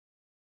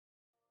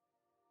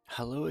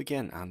Hello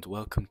again and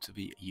welcome to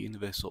the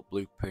Universal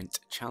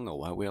Blueprint channel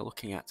where we are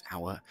looking at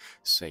our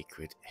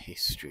sacred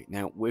history.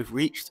 Now we've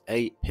reached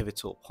a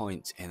pivotal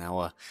point in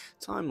our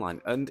timeline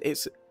and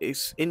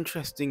it's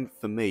interesting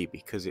for me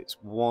because it's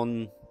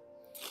one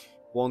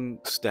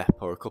step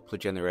or a couple of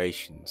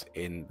generations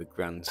in the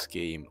grand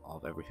scheme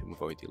of everything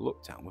we've already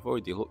looked at. We've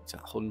already looked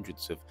at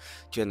hundreds of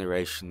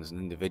generations and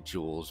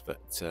individuals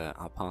that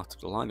are part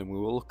of the line, and we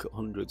will look at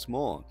hundreds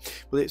more.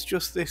 But it's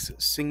just this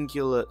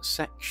singular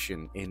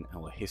section in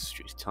our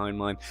history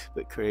timeline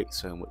that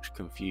creates so much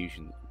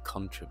confusion and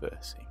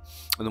controversy.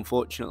 And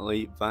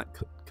unfortunately, that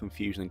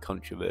confusion and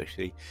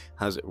controversy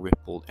has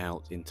rippled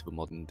out into the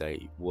modern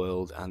day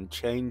world and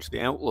changed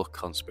the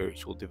outlook on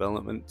spiritual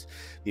development,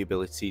 the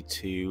ability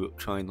to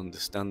try and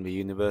understand the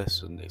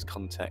universe and its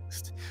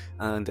context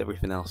and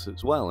everything else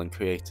as well, and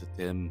created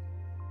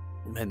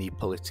many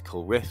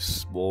political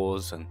rifts,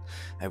 wars, and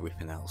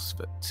everything else.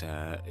 But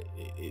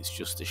it's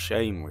just a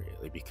shame,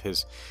 really,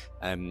 because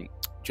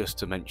just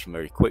to mention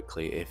very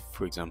quickly, if,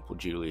 for example,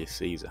 Julius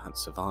Caesar had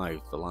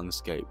survived, the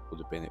landscape would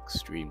have been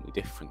extremely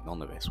different.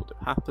 None of this would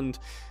have happened,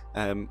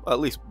 at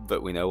least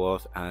that we know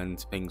of, and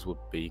things would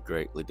be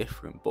greatly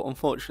different. But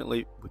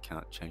unfortunately, we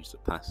can't change the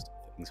past.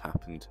 Things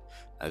happened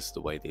as the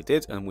way they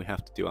did, and we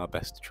have to do our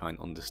best to try and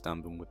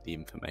understand them with the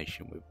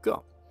information we've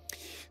got.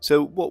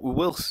 So what we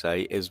will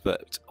say is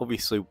that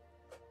obviously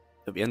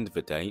at the end of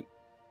the day,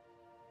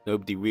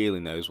 nobody really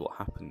knows what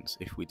happens.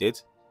 If we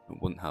did, we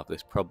wouldn't have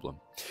this problem.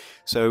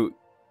 So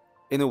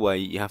in a way,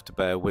 you have to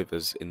bear with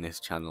us in this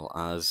channel,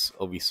 as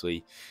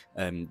obviously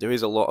there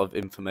is a lot of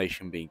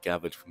information being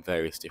gathered from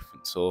various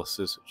different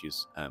sources, such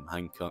as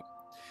Hancock,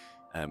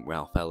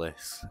 Ralph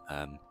Ellis,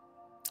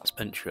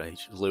 Spencer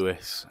H.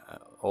 Lewis,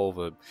 all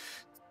the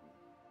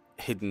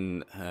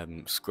hidden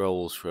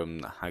scrolls from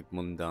the Hag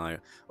Mundi.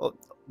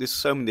 There's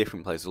so many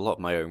different places, a lot of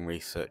my own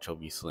research,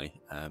 obviously,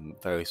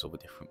 various other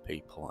different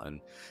people,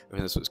 and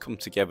everything. So it's come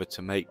together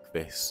to make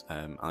this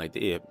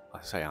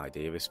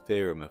this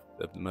theorem of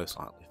the most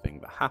likely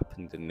thing that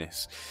happened in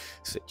this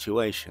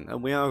situation.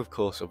 And we are, of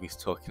course,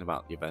 obviously talking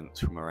about the events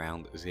from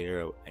around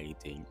 0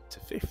 AD to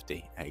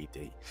 50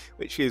 AD,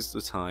 which is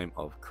the time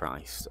of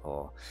Christ,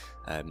 or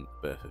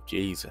birth of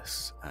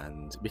Jesus.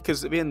 And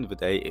because at the end of the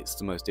day, it's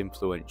the most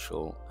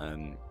influential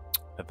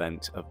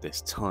event of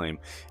this time,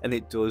 and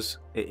it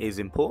is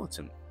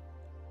important.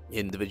 The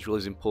individual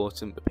is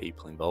important, the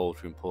people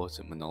involved are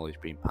important, the knowledge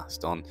being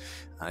passed on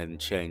and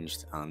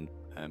changed and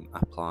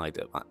applied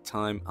at that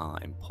time are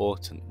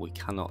important. We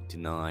cannot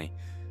deny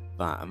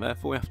that, and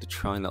therefore we have to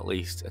try and at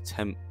least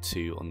attempt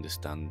to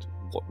understand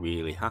what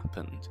really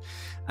happened.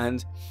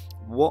 And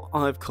what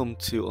I've come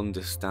to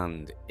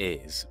understand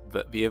is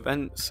that the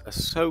events are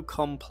so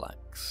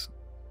complex.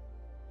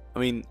 I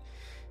mean,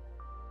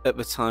 at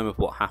the time of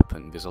what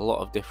happened, there's a lot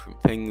of different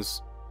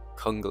things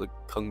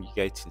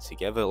congregating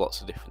together,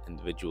 lots of different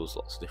individuals,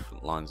 lots of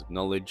different lines of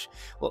knowledge,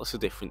 lots of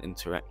different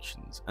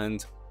interactions.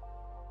 And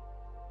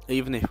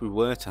even if we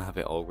were to have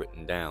it all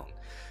written down,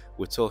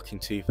 we're talking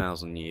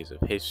 2,000 years of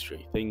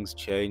history. Things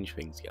change,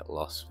 things get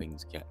lost,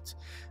 things get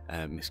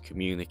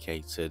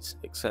miscommunicated,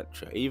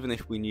 etc. Even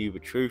if we knew the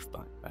truth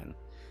back then,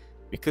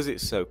 because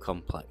it's so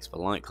complex, the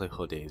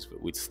likelihood is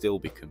that we'd still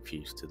be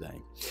confused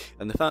today.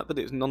 And the fact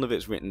that none of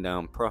it's written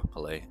down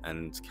properly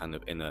and kind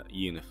of in a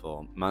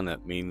uniform manner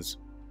means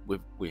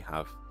we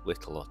have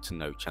little or to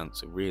no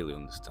chance of really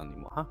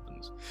understanding what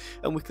happens.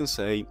 And we can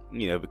say,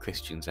 the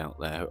Christians out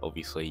there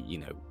obviously,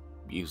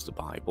 use the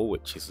Bible,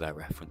 which is their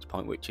reference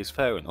point, which is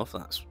fair enough.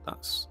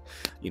 That's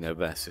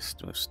their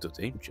system of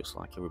study, just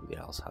like everybody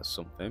else has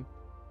something.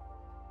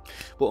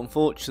 But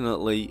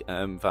unfortunately,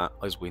 that,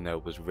 as we know,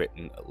 was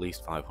written at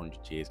least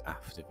 500 years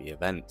after the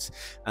event,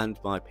 and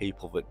by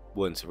people that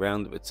weren't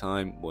around at the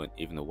time, weren't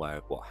even aware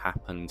of what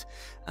happened,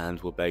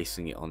 and were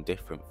basing it on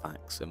different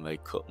facts, and they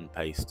cut and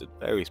pasted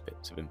various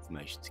bits of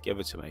information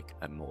together to make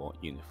a more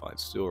unified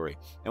story.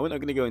 Now, we're not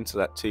going to go into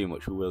that too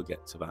much, we will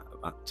get to that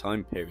at that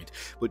time period,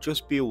 but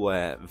just be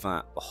aware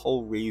that the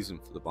whole reason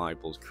for the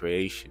Bible's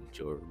creation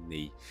during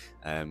the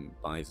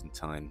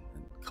Byzantine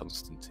and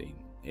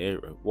Constantine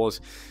era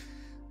was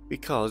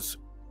because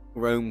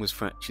Rome was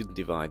fractured and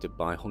divided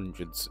by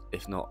hundreds,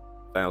 if not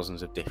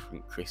thousands, of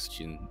different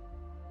Christian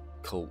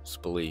cults,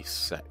 beliefs,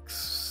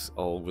 sects,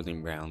 all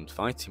running around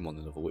fighting one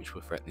another, which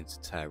were threatening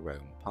to tear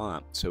Rome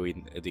apart. So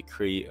in a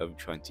decree of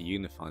trying to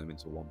unify them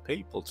into one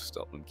people to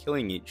stop them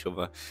killing each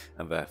other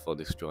and therefore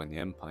destroying the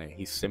empire,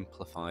 he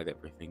simplified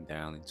everything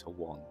down into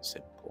one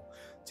simple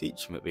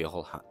teaching that we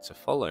all had to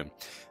follow.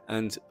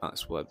 And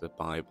that's where the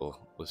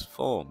Bible was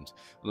formed.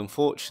 And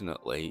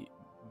unfortunately,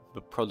 the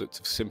product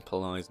of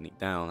simplifying it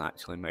down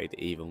actually made it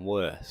even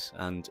worse,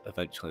 and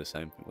eventually the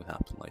same thing would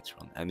happen later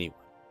on anyway.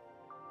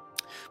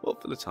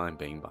 But for the time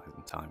being,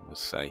 Byzantine was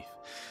safe.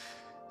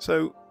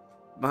 So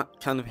that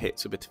kind of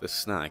hits a bit of a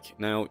snag.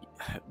 Now,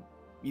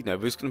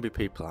 there's going to be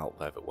people out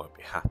there that won't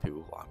be happy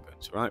with what I'm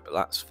going to write, but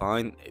that's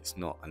fine. It's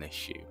not an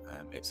issue.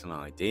 It's an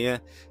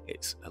idea,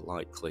 it's a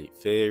likely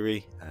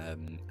theory,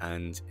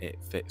 and it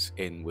fits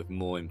in with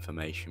more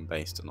information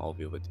based on all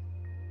the other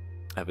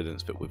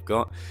evidence that we've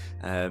got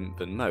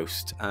than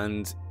most.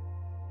 And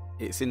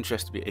it's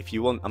interesting, if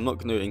you want, I'm not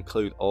going to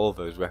include all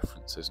those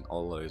references and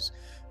all those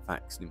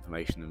facts and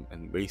information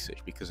and research,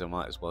 because I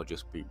might as well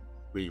just be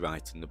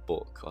rewriting the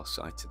book or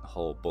citing the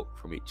whole book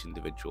from each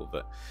individual.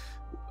 But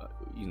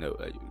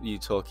you're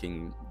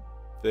talking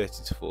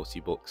 30 to 40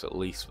 books at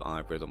least that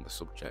I've read on the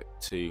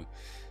subject to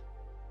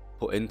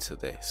put into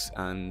this,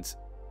 and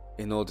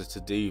in order to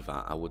do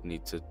that I would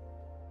need to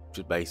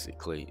just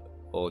basically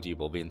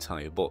audible the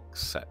entire book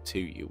set to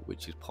you,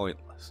 which is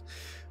pointless.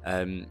 So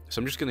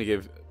I'm just going to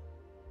give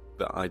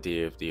the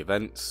idea of the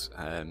events,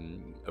 a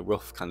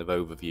rough kind of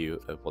overview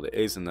of what it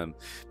is, and then,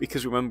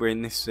 because remember,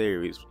 in this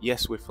series,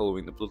 yes, we're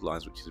following the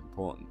bloodlines, which is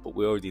important, but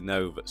we already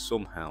know that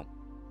somehow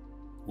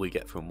we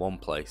get from one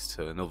place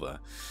to another.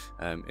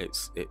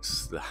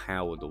 It's the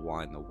how and the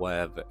why and the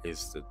where that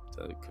is the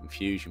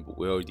confusion, but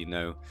we already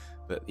know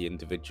that the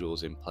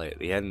individuals in play at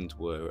the end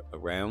were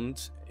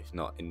around, if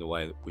not in the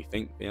way that we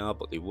think they are,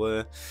 but they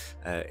were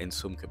in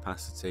some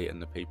capacity,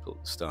 and the people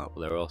at the start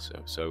were there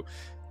also. So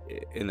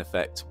in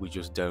effect, we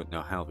just don't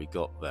know how we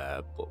got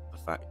there, but the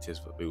fact is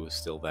that we were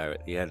still there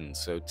at the end.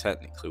 So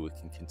technically we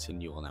can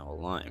continue on our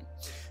line,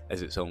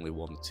 as it's only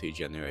 1 or 2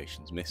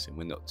 generations missing.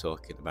 We're not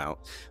talking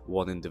about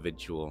one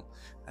individual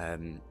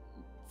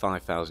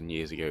 5,000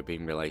 years ago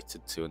being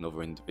related to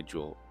another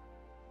individual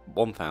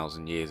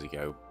 1,000 years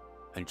ago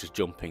and just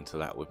jumping to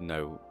that with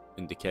no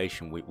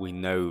indication. We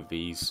know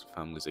these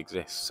families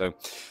exist, so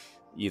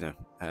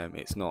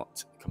it's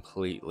not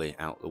completely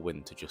out the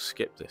wind to just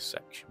skip this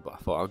section, but I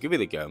thought I'll give it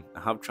a go.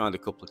 I have tried a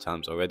couple of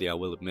times already, I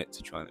will admit,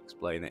 to try and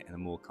explain it in a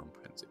more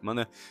comprehensive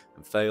manner,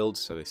 and failed,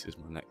 so this is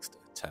my next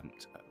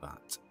attempt at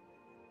that.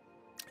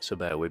 So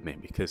bear with me,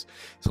 because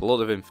it's a lot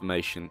of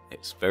information,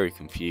 it's very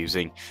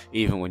confusing,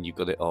 even when you've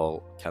got it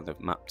all kind of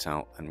mapped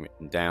out and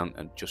written down,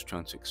 and just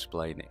trying to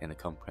explain it in a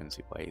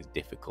comprehensive way is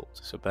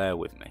difficult, so bear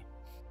with me.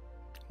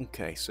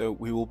 Okay, so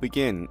we will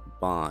begin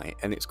by,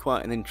 and it's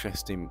quite an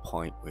interesting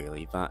point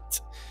really,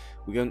 that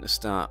we're going to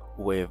start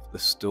with the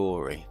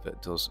story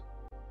that does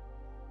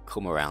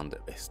come around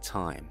at this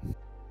time,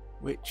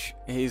 which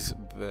is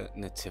the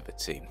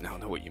Nativity. Now I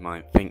know what you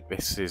might think,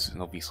 this is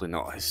obviously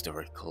not a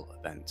historical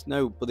event.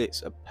 No, but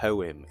it's a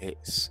poem.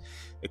 It's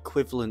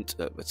equivalent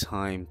at the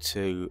time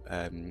to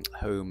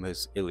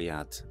Homer's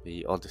Iliad,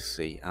 the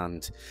Odyssey,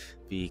 and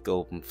the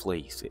Golden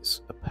Fleece.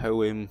 It's a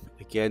poem,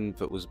 again,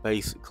 that was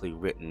basically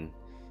written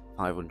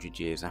 500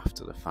 years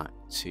after the fact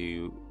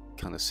to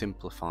kind of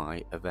simplify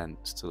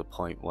events to the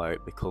point where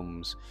it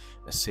becomes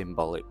a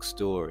symbolic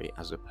story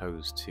as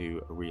opposed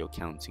to a real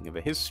counting of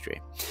a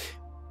history.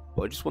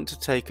 But I just want to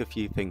take a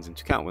few things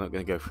into account. We're not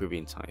going to go through the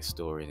entire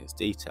story in its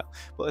detail,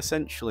 but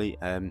essentially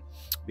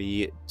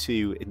the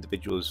 2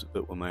 individuals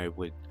that were married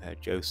were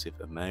Joseph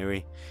and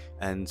Mary,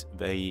 and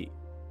they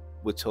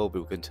were told they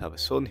were going to have a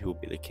son who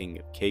would be the King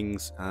of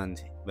Kings,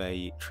 and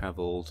they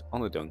travelled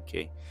on a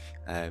donkey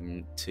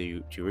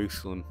to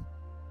Jerusalem,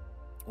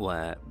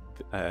 where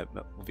the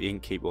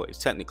innkeeper, it's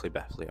technically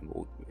Bethlehem,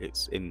 but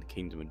it's in the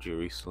Kingdom of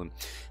Jerusalem,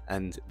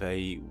 and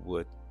they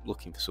were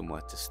looking for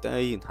somewhere to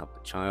stay and have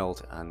the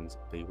child, and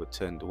they were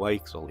turned away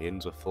because all the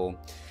inns were full,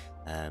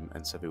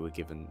 and so they were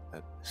given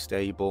a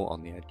stable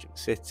on the edge of the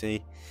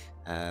city,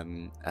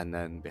 and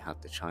then they had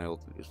the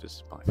child, and it was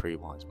visited by 3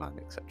 wise men,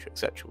 etc,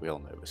 etc. We all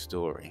know the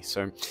story.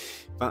 So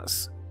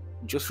that's,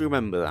 just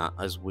remember that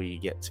as we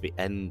get to the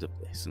end of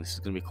this, and this is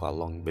going to be quite a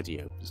long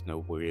video, there's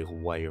no real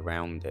way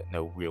around it,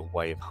 no real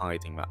way of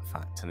hiding that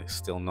fact, and it's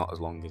still not as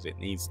long as it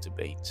needs to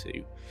be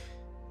to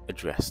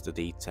address the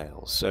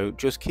details. So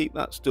just keep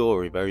that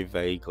story very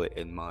vaguely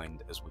in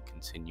mind as we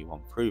continue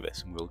on through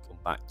this, and we'll come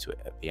back to it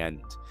at the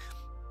end.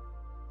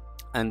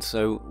 And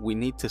so we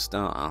need to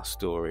start our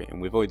story,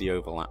 and we've already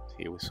overlapped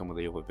here with some of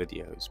the other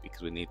videos,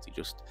 because we need to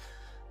just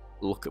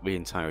look at the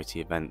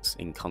entirety of events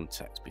in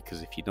context,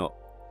 because if you're not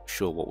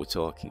sure what we're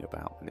talking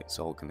about, and it's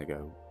all going to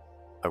go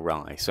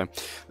awry. So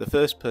the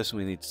first person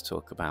we need to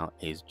talk about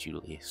is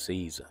Julius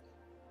Caesar.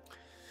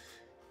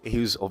 He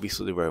was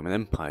obviously the Roman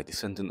Empire,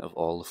 descendant of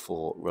all the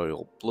 4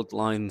 royal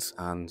bloodlines,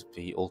 and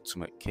the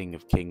ultimate king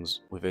of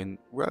kings within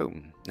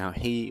Rome. Now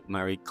he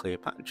married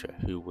Cleopatra,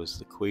 who was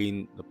the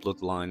queen, the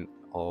bloodline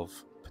of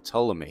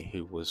Ptolemy,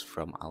 who was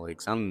from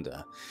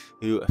Alexander,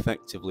 who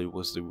effectively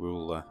was the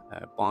ruler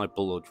by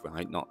blood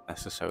right, not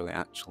necessarily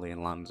actually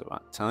in lands at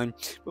that time,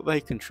 but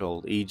they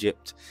controlled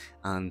Egypt,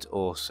 and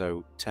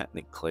also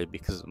technically,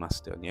 because of the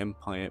Macedonian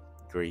Empire,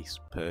 Greece,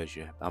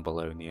 Persia,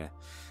 Babylonia,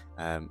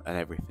 and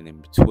everything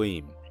in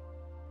between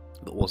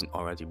that wasn't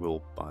already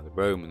ruled by the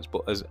Romans.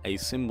 But as a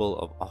symbol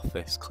of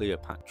office,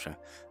 Cleopatra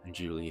and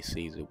Julius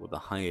Caesar were the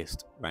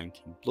highest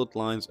ranking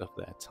bloodlines of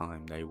their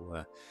time. They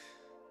were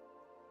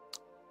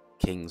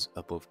kings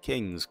above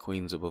kings,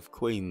 queens above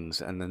queens,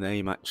 and the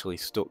name actually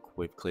stuck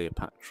with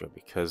Cleopatra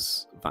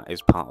because that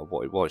is part of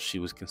what it was. She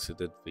was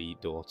considered the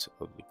daughter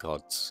of the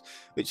gods,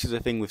 which is a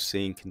thing we've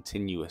seen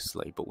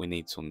continuously, but we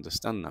need to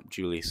understand that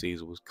Julius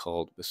Caesar was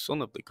called the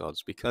son of the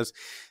gods because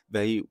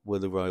they were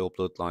the royal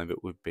bloodline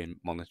that we've been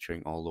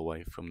monitoring all the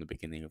way from the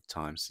beginning of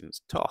time since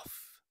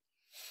Thoth.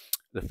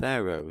 the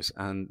pharaohs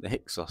and the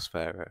Hyksos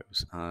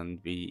pharaohs and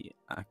the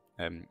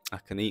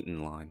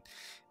Akhenaten line.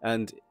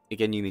 And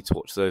again, you need to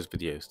watch those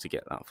videos to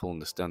get that full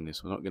understanding,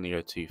 so we're not going to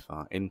go too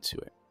far into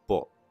it.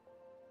 But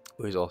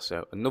there is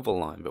also another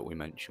line that we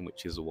mentioned,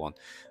 which is the one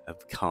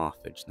of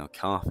Carthage. Now,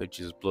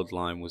 Carthage's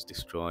bloodline was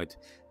destroyed,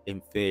 in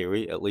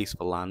theory, at least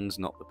for lands,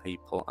 not the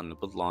people, and the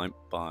bloodline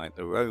by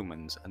the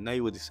Romans, and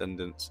they were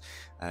descendants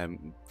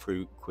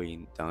through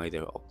Queen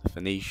Dido of the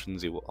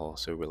Phoenicians, who were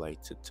also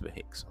related to the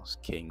Hyksos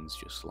kings,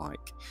 just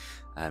like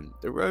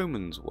the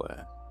Romans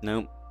were.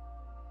 Now,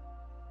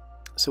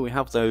 so we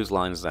have those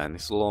lines there, and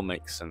this will all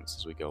make sense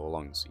as we go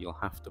along, so you'll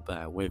have to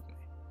bear with me.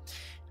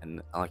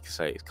 And like I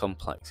say, it's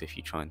complex if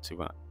you're trying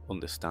to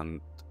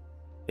understand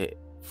it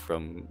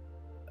from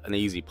an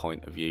easy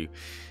point of view,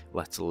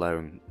 let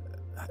alone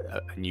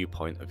a new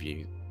point of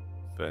view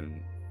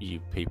than you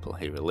people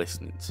here are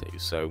listening to.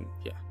 So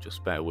yeah,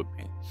 just bear with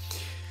me.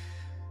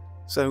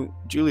 So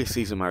Julius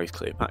Caesar marries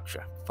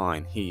Cleopatra.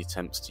 Fine, he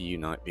attempts to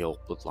unite the old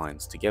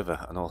bloodlines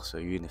together and also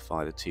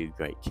unify the two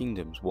great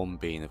kingdoms, one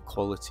being of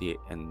quality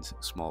and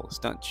smaller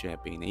stature,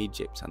 being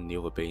Egypt, and the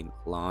other being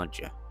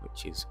larger,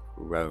 which is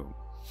Rome.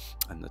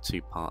 And the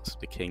two parts of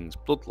the king's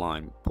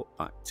bloodline put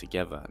back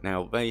together.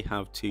 Now, they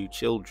have two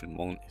children.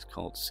 One is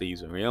called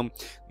Caesarion,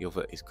 the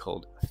other is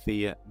called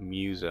Thea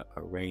Musa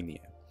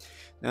Urania.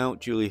 Now,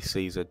 Julius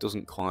Caesar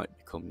doesn't quite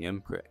become the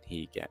emperor, and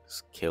he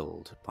gets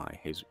killed by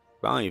his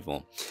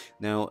rival.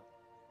 Now,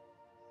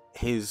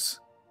 his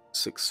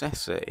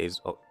successor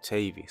is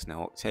Octavius.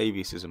 Now,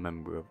 Octavius is a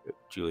member of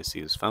Julius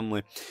Caesar's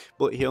family,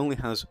 but he only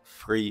has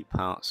 3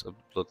 parts of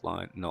the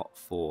bloodline, not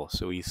 4.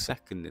 So he's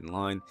second in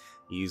line.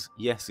 He's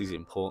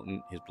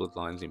important, his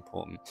bloodline's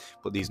important,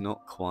 but he's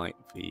not quite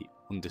the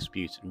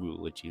undisputed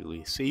ruler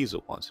Julius Caesar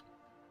was.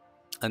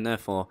 And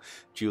therefore,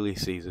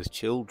 Julius Caesar's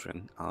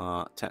children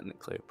are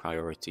technically a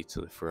priority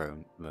to the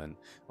throne than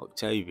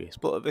Octavius.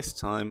 But at this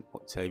time,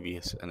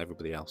 Octavius and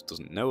everybody else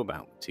doesn't know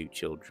about the 2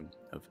 children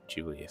of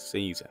Julius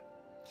Caesar.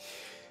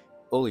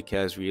 All he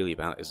cares really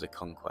about is the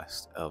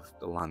conquest of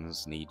the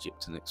lands in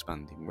Egypt and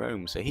expanding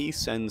Rome. So he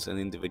sends an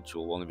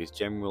individual, one of his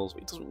generals,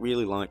 he doesn't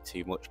really like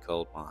too much,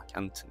 called Mark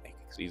Antony,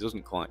 because he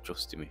doesn't quite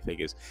trust him. He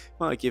figures,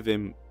 if I give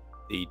him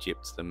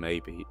Egypt, then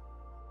maybe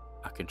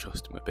I can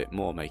trust him a bit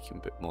more, make him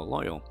a bit more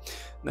loyal.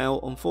 Now,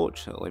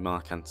 unfortunately,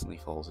 Mark Antony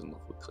falls in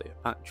love with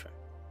Cleopatra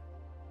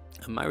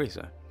and marries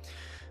her.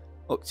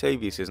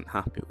 Octavius isn't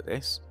happy with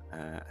this,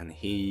 and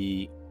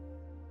he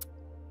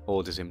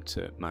orders him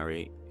to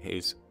marry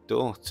his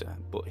daughter,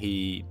 but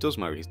he does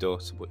marry his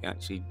daughter, but he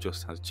actually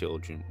just has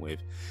children with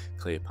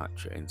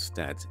Cleopatra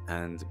instead,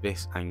 and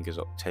this angers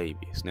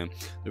Octavius. Now,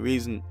 the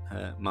reason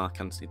Mark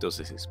Antony does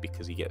this is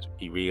because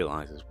he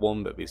realizes,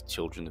 one, that there's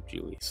children of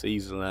Julius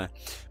Caesar there,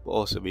 but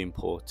also the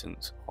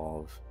importance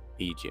of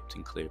Egypt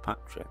and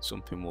Cleopatra,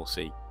 something we'll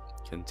see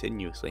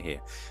continuously here,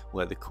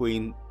 where the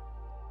queen,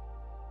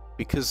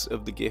 because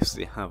of the gifts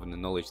they have and the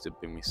knowledge that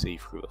have been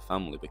received through the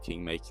family, the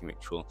king-making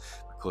ritual,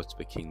 the court of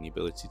the king, the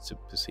ability to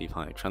perceive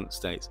higher trance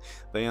states,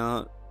 they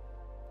are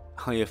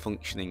higher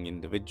functioning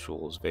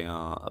individuals. They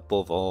are,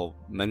 above all,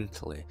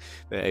 mentally,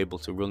 they're able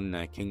to run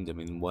their kingdom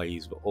in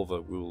ways that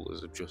other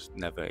rulers have just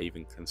never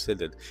even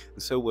considered.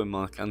 And so when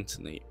Mark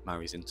Antony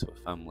marries into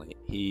a family,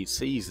 he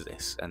sees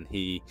this, and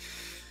he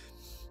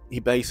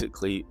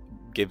basically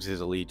gives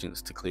his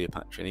allegiance to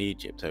Cleopatra in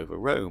Egypt over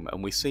Rome,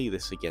 and we see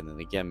this again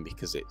and again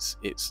because it's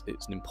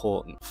an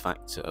important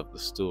factor of the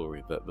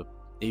story. But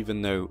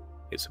even though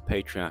it's a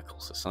patriarchal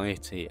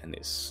society and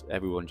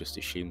everyone just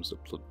assumes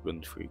that blood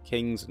runs through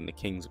kings, and the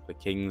kings are the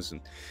kings and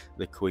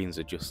the queens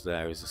are just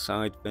there as a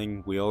side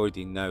thing, we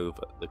already know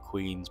that the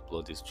queen's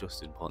blood is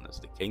just as important as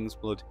the king's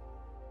blood.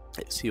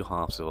 It's 2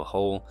 halves of a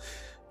whole.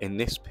 In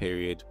this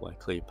period where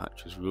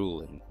Cleopatra's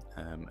ruling,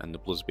 and the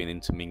blood's been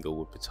intermingled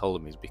with the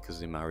Ptolemies because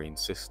they're marrying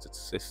sister to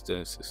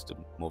sister, sister,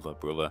 mother,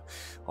 brother,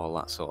 all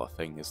that sort of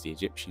thing, as the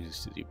Egyptians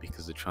used to do,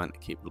 because they're trying to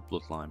keep the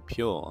bloodline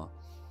pure,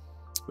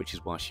 which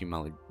is why she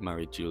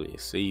married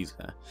Julius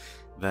Caesar.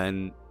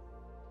 Then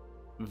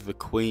the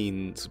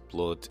queen's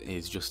blood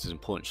is just as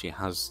important. She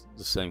has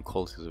the same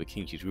qualities of a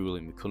king. She's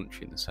ruling the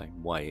country in the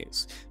same way.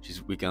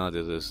 She's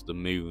regarded as the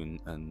moon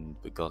and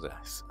the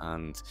goddess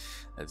and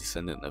a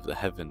descendant of the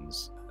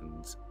heavens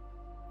and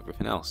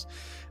everything else.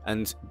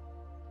 And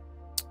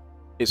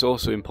it's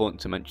also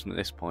important to mention at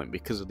this point,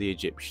 because of the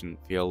Egyptian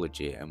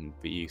theology and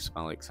the use of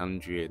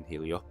Alexandria and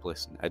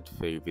Heliopolis and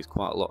Edfu, there's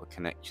quite a lot of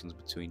connections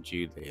between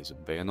Judaism.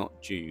 They are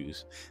not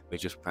Jews, they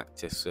just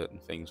practice certain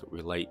things that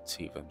relate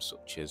to them,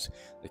 such as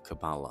the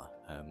Kabbalah,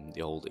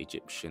 the old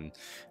Egyptian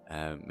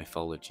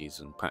mythologies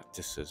and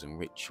practices and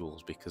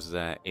rituals, because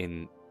they're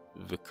in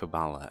the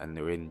Kabbalah and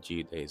they're in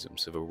Judaism.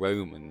 So the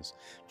Romans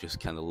just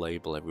kind of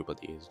label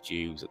everybody as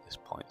Jews at this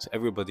point. So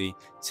everybody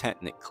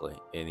technically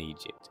in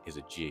Egypt is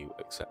a Jew,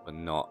 except they're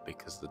not,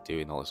 because they're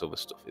doing all this other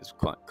stuff. It's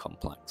quite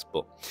complex,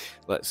 but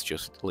let's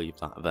just leave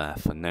that there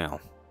for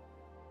now,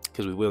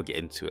 because we will get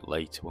into it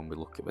later when we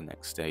look at the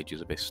next stages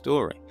of this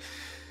story.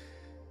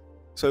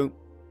 So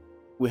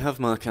we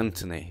have Mark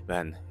Antony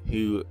then,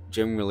 who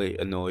generally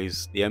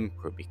annoys the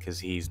emperor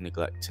because he's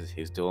neglected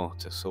his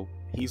daughter, so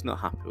he's not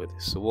happy with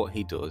this. So what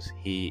he does,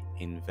 he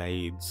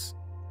invades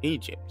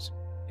Egypt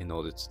in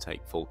order to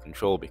take full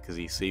control because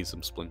he sees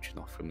them splintering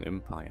off from the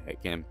empire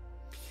again.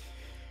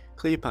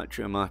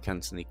 Cleopatra and Mark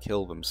Antony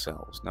kill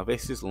themselves. Now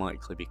this is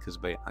likely because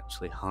they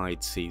actually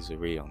hide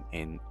Caesarion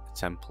in the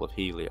temple of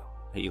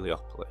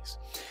Heliopolis.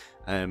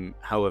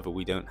 However,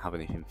 we don't have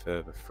anything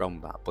further from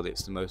that, but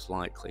it's the most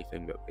likely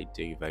thing that they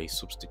do. They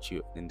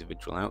substitute an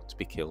individual out to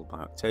be killed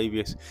by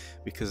Octavius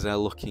because they're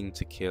looking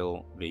to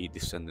kill the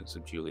descendants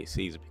of Julius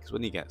Caesar, because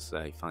when he gets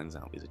there he finds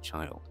out he's a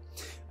child,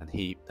 and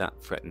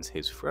that threatens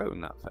his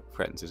throne, that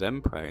threatens his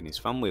empire and his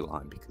family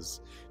line,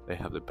 because they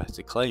have the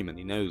better claim, and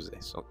he knows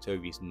this.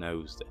 Octavius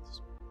knows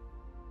this.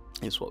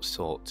 It's what's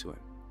taught to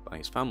him by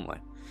his family.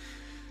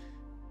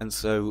 And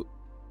so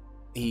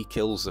he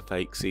kills the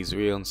fake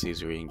Caesarion.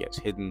 Caesarion gets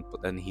hidden,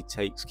 but then he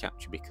takes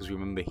capture, because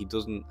remember, he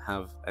doesn't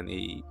have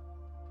any,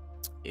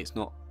 it's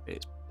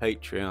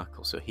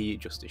patriarchal, so he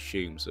just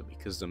assumes that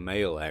because the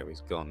male heir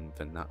is gone,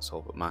 then that's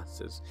all that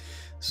matters.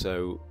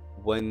 So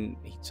when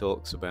he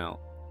talks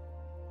about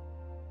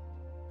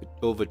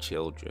the other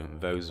children,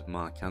 those of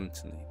Mark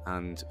Antony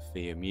and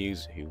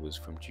Theomusa, who was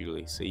from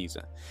Julius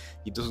Caesar,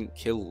 he doesn't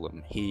kill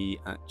them, he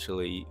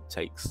actually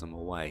takes them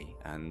away,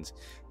 and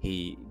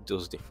he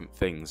does different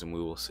things, and we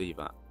will see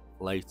that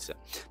later.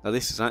 Now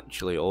this is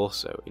actually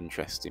also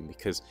interesting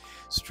because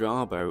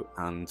Strabo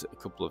and a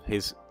couple of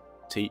his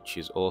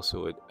teachers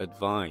also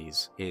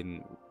advise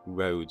in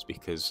Rhodes,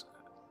 because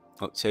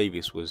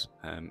Octavius was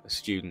a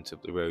student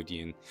of the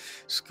Rhodian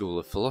school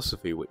of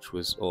philosophy, which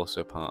was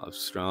also part of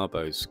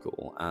Strabo's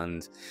school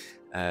and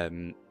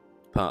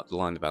part of the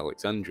line of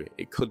Alexandria.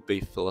 It could be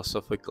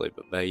philosophically,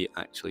 but they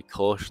actually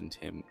cautioned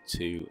him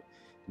to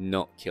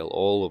not kill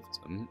all of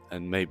them,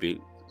 and maybe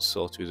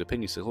sort of his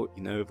opinion, so look,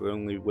 they're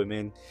only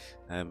women,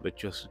 but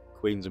just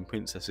queens and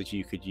princesses,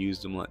 you could use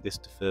them like this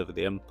to further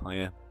the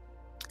empire.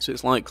 So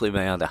it's likely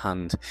they had a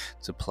hand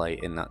to play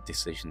in that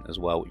decision as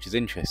well, which is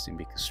interesting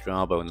because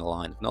Strabo in the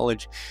line of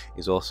knowledge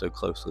is also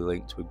closely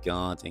linked with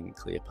guarding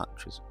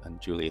Cleopatra's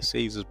and Julius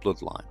Caesar's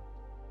bloodline.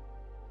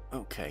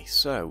 Okay,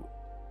 so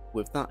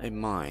with that in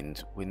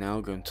mind, we're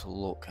now going to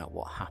look at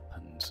what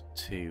happened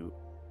to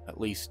at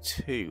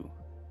least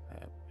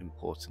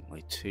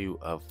importantly, two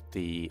of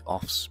the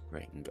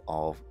offspring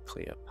of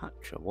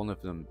Cleopatra, one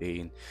of them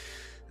being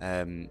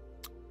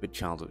the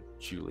child of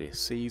Julius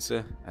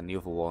Caesar, and the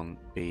other one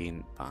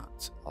being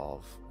that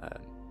of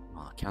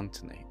Mark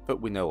Antony.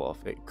 But we know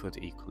of it could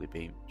equally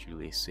be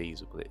Julius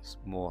Caesar, but it's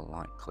more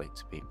likely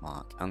to be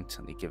Mark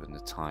Antony given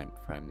the time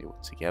frame they were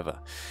together.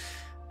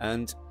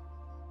 And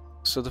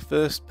so the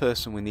first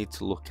person we need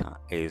to look at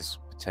is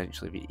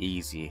potentially the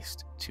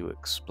easiest to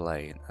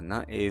explain, and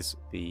that is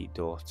the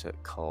daughter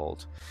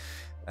called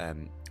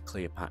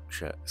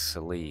Cleopatra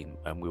Selene,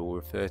 and we will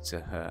refer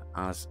to her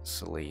as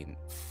Selene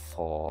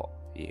for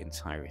the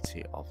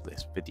entirety of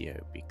this video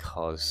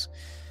because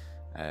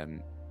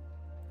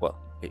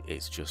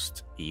it's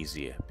just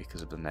easier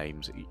because of the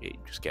names. It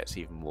just gets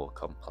even more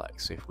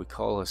complex. So if we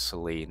call her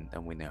Selene,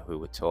 then we know who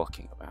we're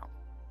talking about.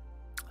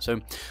 So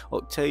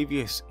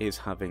Octavius is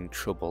having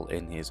trouble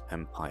in his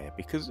empire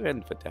because at the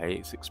end of the day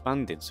it's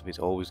expanding, so there's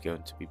always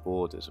going to be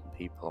borders, and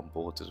people on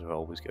borders are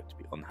always going to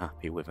be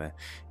unhappy with an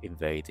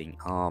invading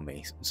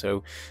army.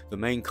 So the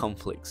main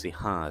conflicts he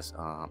has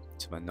are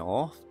to the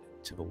north,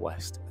 to the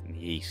west, and the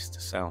east.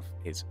 The south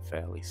is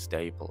fairly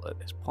stable at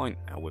this point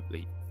now with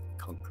the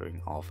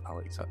conquering of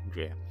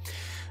Alexandria.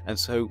 And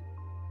so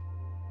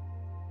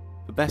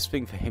the best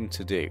thing for him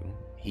to do,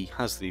 he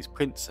has these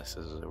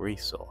princesses as a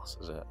resource,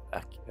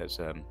 as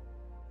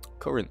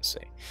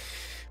currency,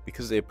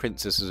 because they're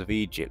princesses of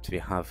Egypt. They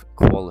have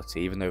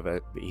quality, even though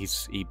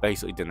he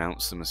basically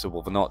denounced them and said,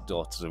 well, they're not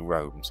daughters of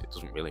Rome, so it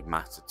doesn't really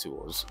matter to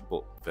us,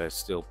 but they're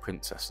still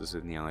princesses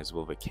in the eyes of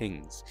other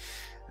kings.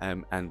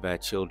 And their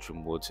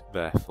children would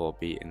therefore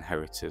be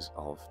inheritors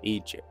of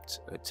Egypt,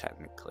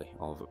 technically,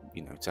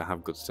 to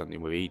have good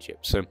standing with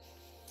Egypt. So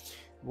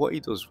what he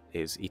does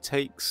is he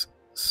takes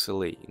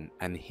Selene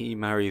and he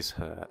marries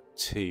her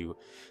to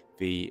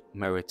the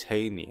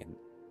Mauritanian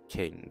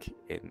king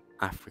in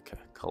Africa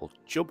called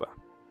Juba,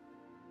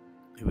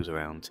 who was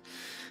around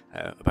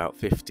about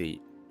 50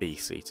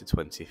 BC to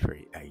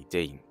 23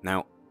 AD.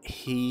 Now,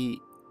 he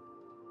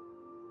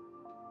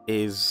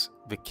is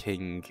the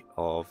king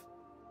of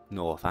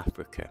North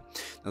Africa.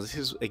 Now this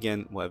is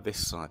again where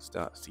this side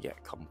starts to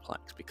get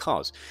complex,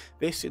 because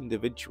this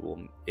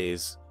individual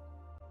is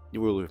the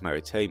ruler of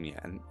Mauritania,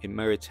 and in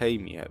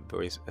Mauritania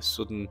there is a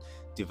sudden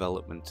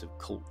development of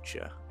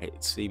culture.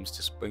 It seems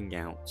to spring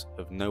out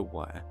of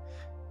nowhere.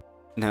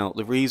 Now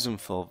the reason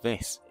for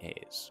this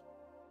is,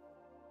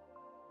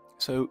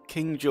 so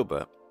King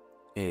Juba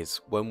is,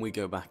 when we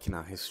go back in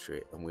our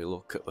history and we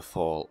look at the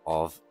fall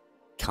of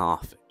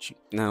Carthage.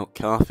 Now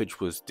Carthage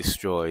was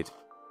destroyed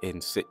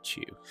in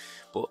situ,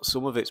 but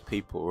some of its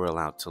people were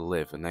allowed to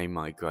live and they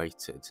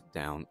migrated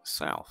down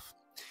south.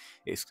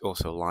 it's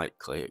also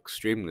likely,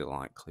 extremely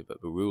likely,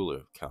 that the ruler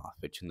of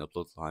Carthage and the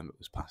bloodline that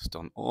was passed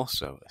on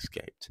also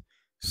escaped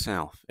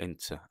south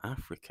into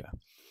Africa.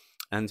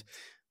 And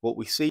what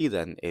we see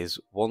then is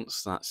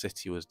once that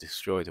city was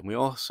destroyed, and we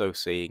also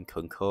see in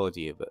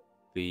Concordia that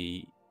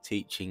the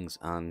teachings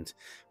and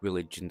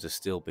religions are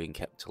still being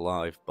kept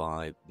alive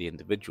by the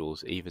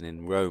individuals, even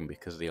in Rome,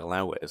 because they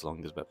allow it as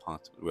long as they're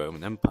part of the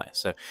Roman Empire.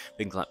 So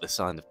things like the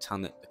sign of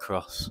Tanit, the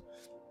cross,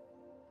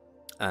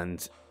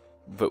 and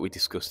that we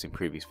discussed in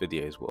previous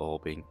videos were all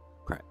being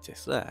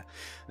practiced there.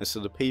 And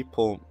so the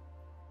people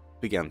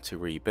began to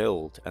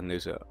rebuild, and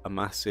there's a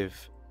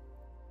massive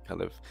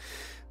kind of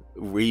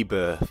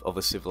rebirth of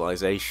a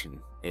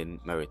civilization in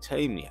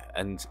Mauritania.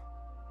 And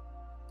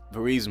the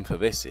reason for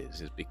this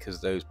is because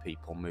those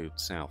people moved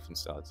south and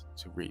started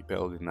to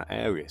rebuild in that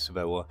area. So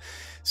there were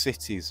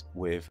cities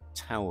with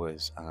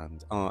towers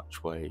and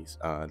archways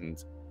and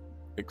not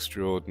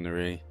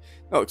extraordinary,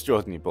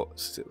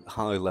 but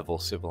high level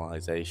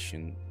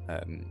civilization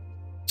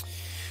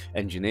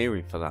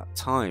engineering for that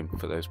time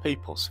for those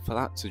people. So for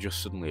that to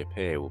just suddenly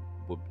appear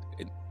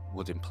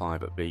would imply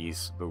that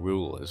the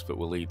rulers that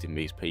were leading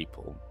these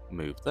people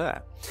moved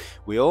there.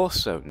 We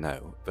also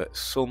know that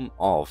some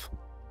of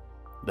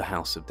the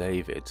House of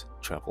David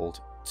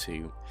travelled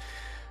to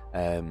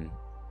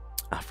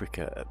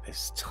Africa at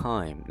this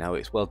time. Now,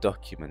 it's well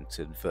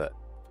documented that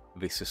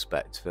they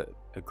suspect that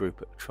a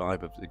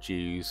tribe of the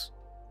Jews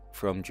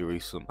from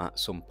Jerusalem at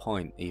some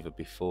point, either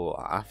before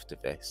or after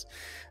this,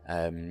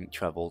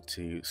 travelled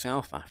to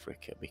South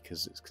Africa,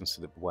 because it's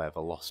considered where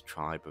the lost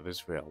tribe of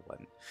Israel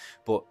went.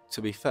 But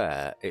to be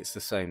fair, it's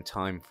the same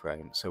time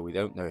frame, so we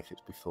don't know if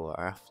it's before or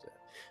after.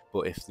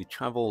 But if they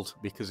travelled,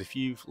 because if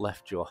you've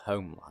left your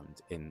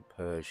homeland in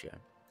Persia,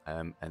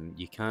 and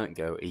you can't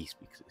go east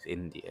because it's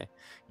India,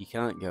 you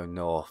can't go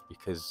north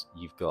because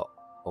you've got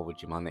all the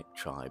Germanic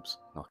tribes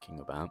knocking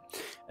about,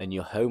 and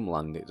your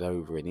homeland is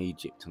over in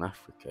Egypt and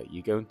Africa,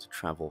 you're going to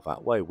travel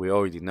that way. We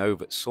already know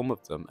that some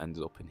of them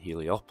ended up in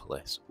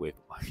Heliopolis with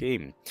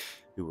Wahim,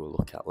 who we'll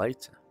look at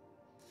later.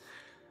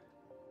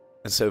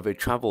 And so they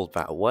travelled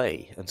that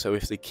way, and so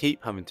if they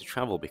keep having to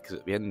travel, because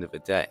at the end of the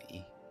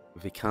day,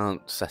 they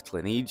can't settle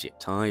in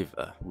Egypt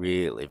either,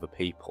 really, the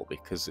people,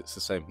 because it's the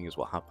same thing as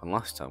what happened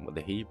last time with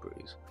the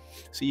Hebrews.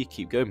 So you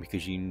keep going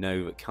because you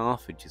know that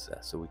Carthage is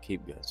there, so we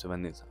keep going. So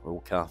then it's, well,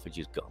 Carthage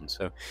is gone.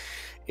 So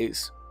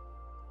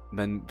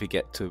then we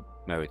get to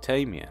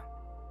Mauritania.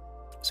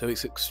 So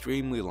it's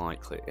extremely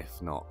likely,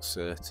 if not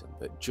certain,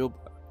 that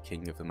Juba,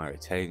 king of the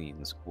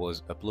Mauritanians,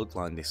 was a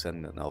bloodline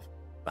descendant of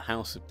the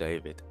House of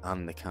David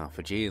and the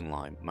Carthaginian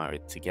line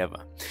married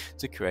together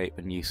to create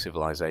a new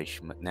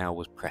civilization that now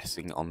was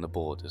pressing on the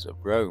borders of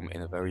Rome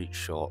in a very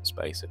short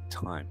space of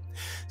time.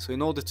 So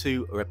in order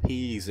to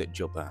appease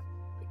Juba,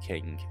 the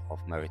king of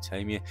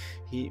Mauritania,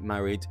 he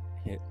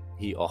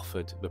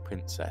offered the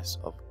princess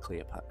of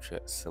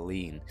Cleopatra,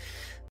 Selene,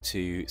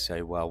 to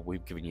say, well,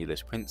 we've given you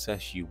this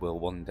princess, you will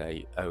one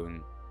day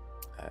own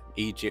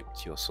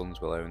Egypt, your sons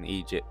will own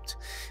Egypt,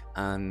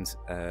 and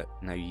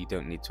now you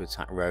don't need to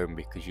attack Rome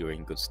because you're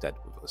in good stead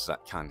with us,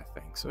 that kind of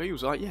thing. So he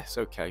was like, yes,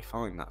 okay,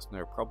 fine, that's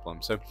no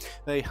problem. So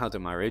they had a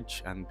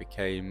marriage and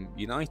became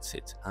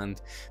united,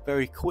 and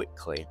very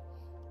quickly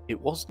it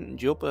wasn't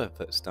Juba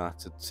that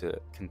started to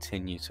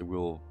continue to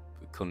rule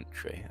the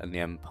country and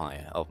the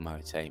empire of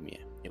Mauritania,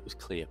 it was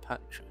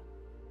Cleopatra.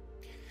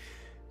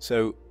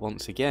 So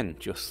once again,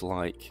 just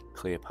like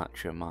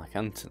Cleopatra and Mark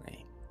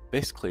Antony,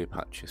 this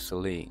Cleopatra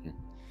Selene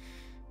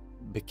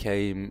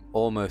became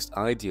almost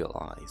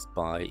idealized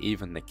by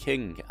even the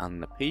king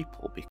and the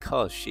people,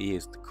 because she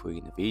is the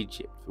queen of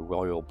Egypt, the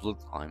royal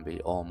bloodline,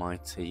 the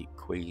almighty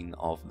queen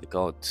of the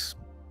gods.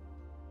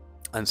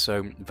 And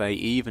so they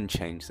even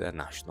changed their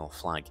national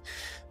flag,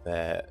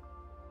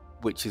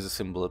 which is a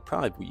symbol of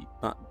pride.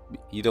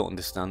 You don't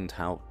understand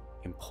how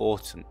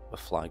important the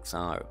flags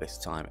are at this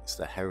time. It's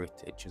their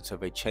heritage, and so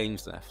they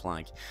changed their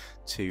flag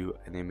to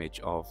an image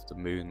of the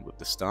moon with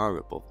the star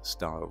above, the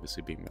star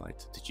obviously being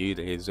related to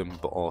Judaism,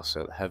 but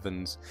also the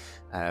heavens.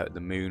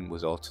 The moon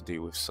was all to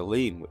do with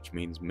Selene, which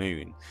means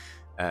moon,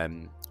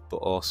 but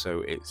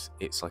also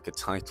it's like a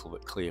title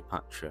that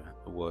Cleopatra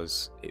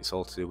was. It's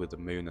all to do with the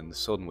moon and the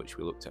sun, which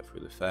we looked at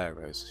through the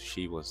pharaohs.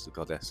 She was the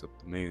goddess of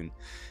the moon,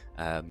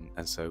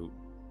 and so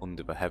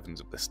under the heavens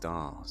of the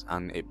stars,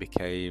 and it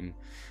became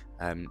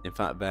in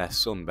fact,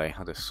 they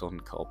had a son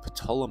called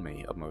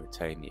Ptolemy of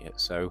Mauritania.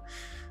 So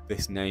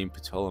this name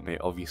Ptolemy,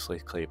 obviously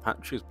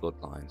Cleopatra's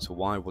bloodline. So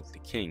why would the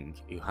king,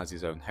 who has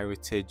his own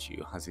heritage,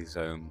 who has his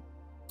own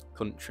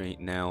country,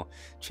 now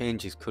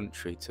change his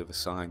country to the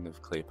sign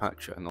of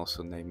Cleopatra and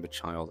also name the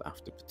child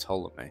after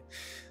Ptolemy?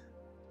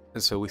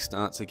 And so we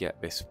start to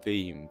get this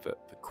theme that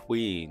the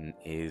queen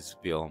is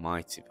the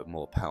almighty, the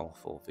more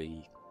powerful,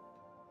 the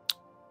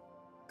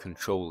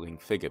controlling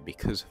figure,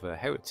 because of her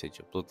heritage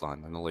of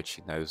bloodline, the knowledge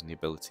she knows and the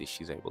abilities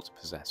she's able to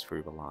possess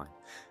through the line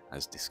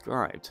as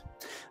described.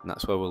 And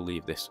that's where we'll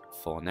leave this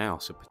for now.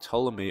 So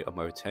Ptolemy of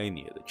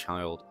Mauritania, the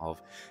child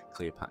of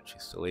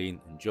Cleopatra,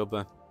 Selene and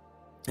Juba,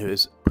 who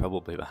is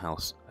probably the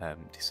house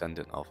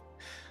descendant of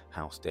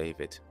House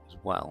David as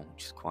well,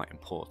 which is quite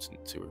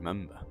important to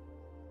remember.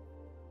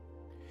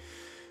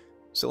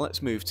 So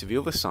let's move to the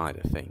other side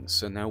of things.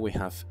 So now we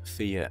have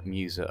Thea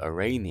Musa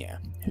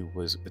Urania, who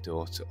was the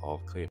daughter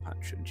of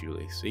Cleopatra and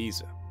Julius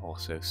Caesar,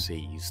 also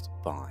seized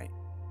by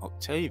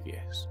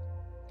Octavius.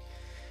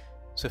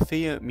 So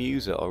Thea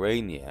Musa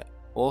Urania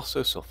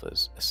also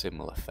suffers a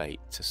similar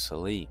fate to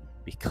Selene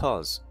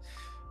because,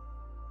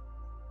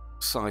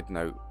 side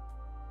note,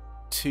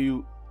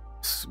 two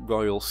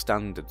royal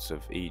standards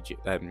of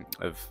Egypt,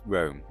 of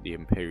Rome, the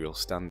imperial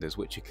standards,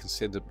 which are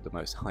considered the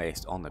most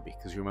highest honor,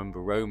 because remember,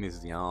 Rome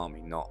is the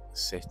army, not the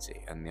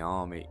city, and the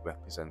army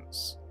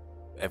represents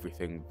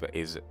everything that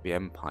is the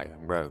empire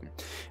in Rome,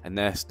 and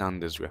their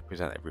standards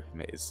represent everything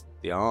that is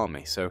the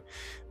army. So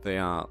they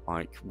are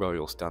like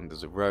royal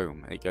standards of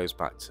Rome. It goes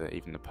back to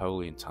even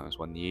Napoleon times,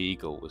 when the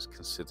eagle was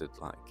considered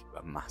like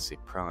a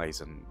massive prize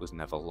and was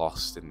never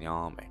lost in the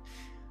army.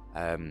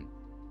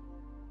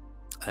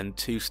 And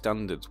two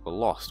standards were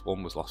lost.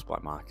 One was lost by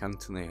Mark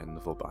Antony, and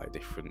another by a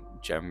different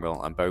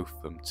general, and both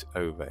of them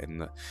over in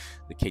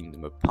the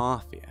kingdom of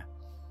Parthia,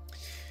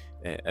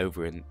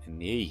 over in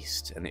the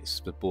east. And it's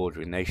the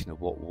bordering nation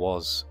of what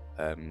was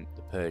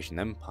the Persian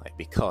Empire,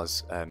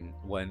 because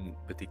when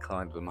the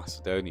decline of the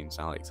Macedonians,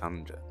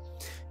 Alexander,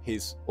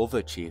 his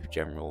other chief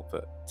general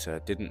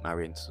that didn't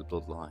marry into the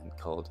bloodline,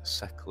 called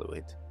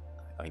Secluid,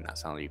 I think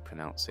that's how you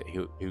pronounce it,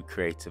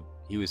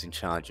 he was in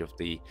charge of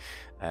the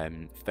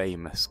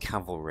famous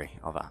cavalry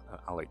of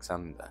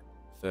Alexander,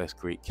 first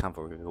Greek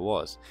cavalry there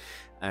was,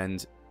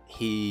 and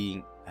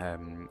he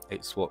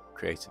it's what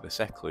created the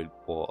Secluid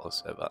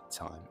Wars at that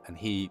time, and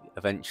he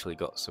eventually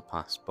got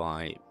surpassed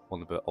by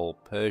one of the old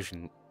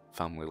Persian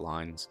family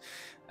lines,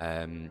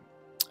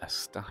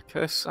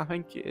 Astacus, I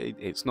think.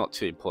 It's not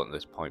too important at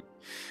this point,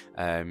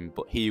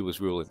 but he was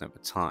ruling at the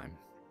time.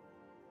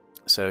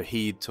 So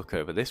he took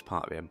over this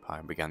part of the empire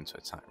and began to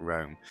attack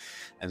Rome.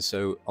 And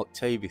so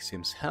Octavius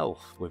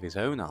himself, with his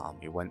own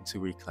army, went to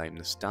reclaim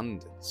the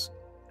standards.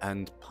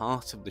 And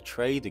part of the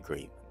trade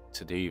agreement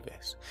to do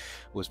this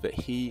was that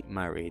he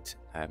married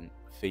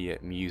Thea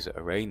Musa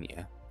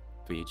Urania,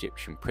 the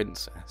Egyptian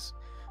princess,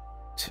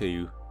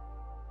 to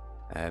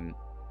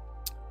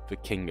the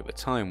king at the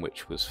time,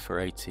 which was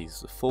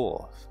Phraates IV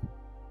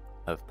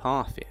of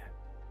Parthia.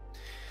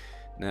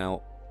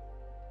 Now,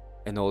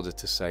 in order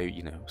to say,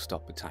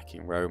 stop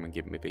attacking Rome and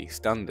give me these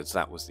standards,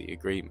 that was the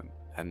agreement,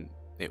 and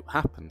it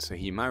happened, so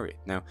he married.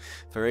 Now,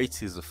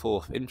 Phraates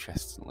IV,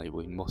 interestingly,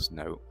 we must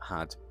note,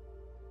 had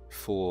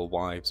 4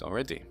 wives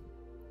already,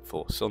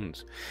 4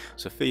 sons.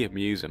 So Thea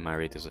Musa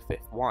married as a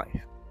 5th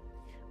wife.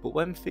 But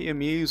when Thea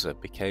Musa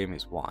became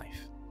his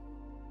wife,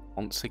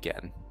 once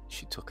again,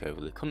 she took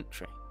over the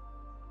country.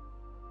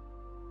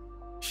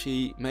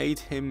 She made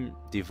him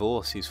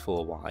divorce his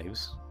 4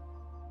 wives,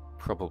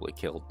 probably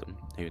killed them,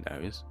 who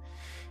knows,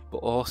 but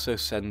also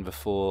send the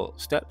 4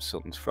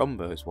 stepsons from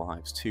those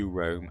wives to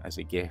Rome as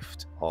a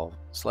gift of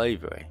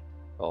slavery,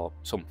 or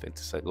something,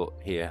 to say,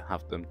 look, here,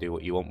 have them do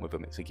what you want with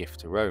them, it's a gift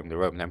to Rome. The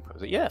Roman emperor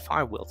was like, yeah,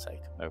 fine, we'll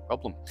take them, no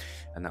problem.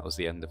 And that was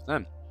the end of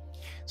them.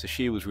 So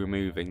she was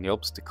removing the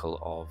obstacle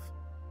of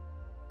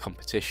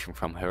competition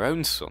from her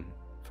own son,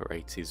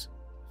 Phraates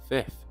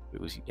V, who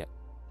was yet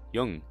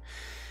young.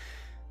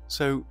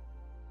 So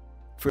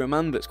for a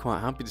man that's quite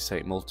happy to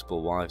take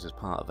multiple wives as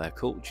part of their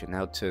culture,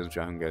 now turns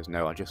around and goes,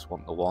 no, I just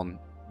want the one,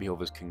 the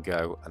others can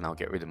go, and I'll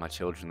get rid of my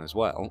children as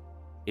well,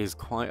 is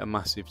quite a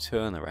massive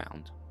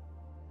turnaround.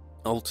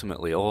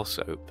 Ultimately,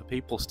 also, the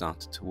people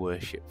started to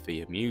worship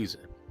Thea Musa,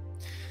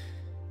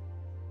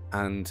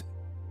 and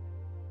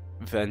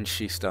then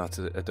she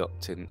started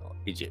adopting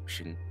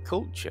Egyptian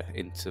culture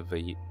into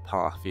the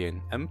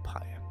Parthian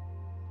Empire.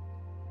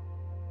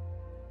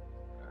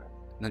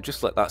 Now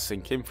just let that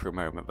sink in for a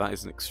moment. That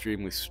is an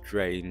extremely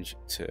strange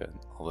turn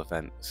of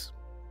events.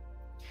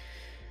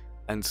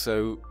 And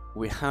so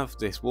we have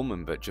this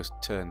woman that just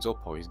turns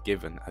up, or is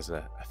given as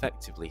a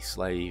effectively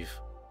slave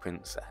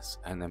princess,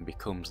 and then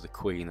becomes the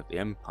queen of the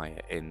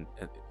empire in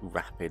a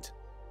rapid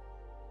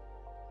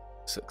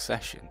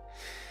succession,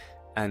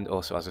 and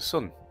also has a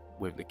son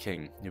with the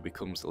king, who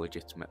becomes the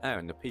legitimate heir,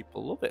 and the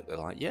people love it. They're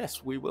like,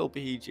 yes, we will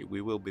be Egypt, we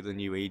will be the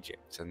new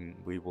Egypt, and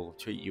we will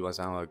treat you as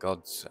our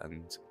gods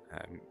and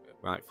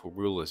rightful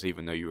rulers,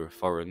 even though you're a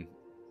foreign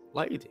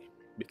lady,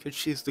 because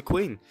she's the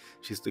queen.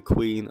 She's the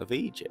queen of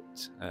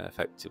Egypt,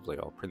 effectively,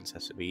 or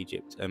princess of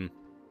Egypt.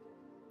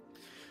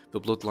 The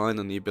bloodline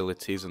and the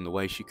abilities and the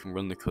way she can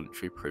run the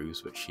country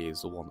proves that she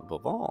is the one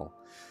above all.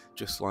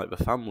 Just like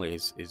the family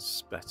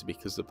is better,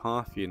 because the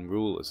Parthian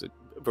rulers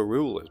are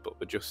rulers, but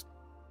they're just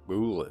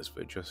rulers.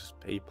 They're just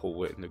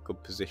people in a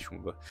good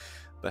position with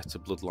a better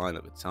bloodline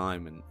at the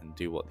time and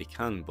do what they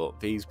can. But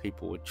these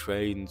people were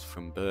trained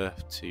from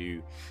birth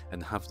to,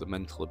 and have the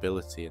mental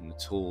ability and the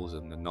tools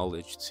and the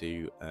knowledge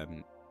to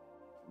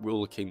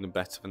rule a kingdom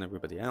better than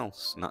everybody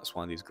else, and that's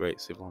why these great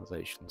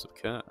civilizations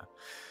occur.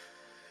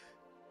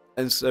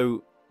 And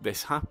so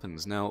this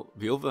happens. Now,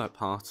 the other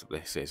part of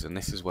this is, and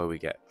this is where we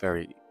get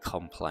very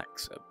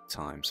complex at the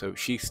time, so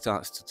she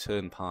starts to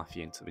turn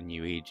Parthia into the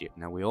new Egypt.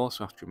 Now, we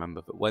also have to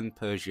remember that when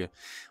Persia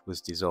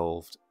was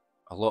dissolved,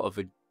 a lot of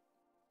the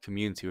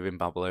community within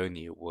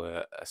Babylonia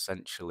were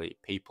essentially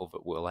people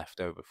that were left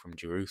over from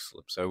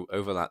Jerusalem. So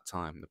over that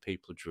time, the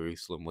people of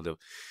Jerusalem would have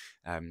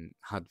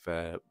had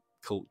their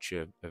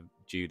culture of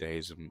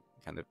Judaism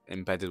kind of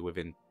embedded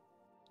within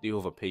the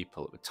other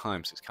people at the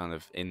time, so it's kind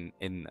of in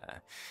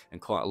there,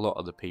 and quite a lot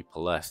of the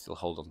people there still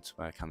hold on to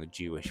their kind of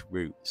Jewish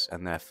roots,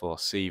 and therefore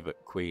see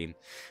that Queen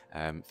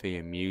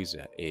Thea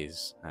Musa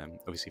is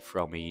obviously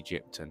from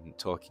Egypt, and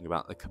talking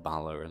about the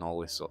Kabbalah and all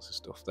this sorts of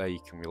stuff. There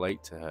you can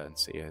relate to her and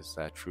see her as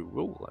their true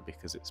ruler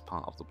because it's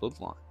part of the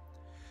bloodline.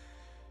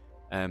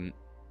 And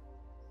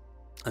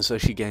so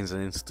she gains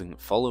an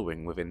instant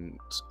following within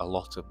a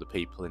lot of the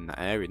people in that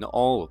area, not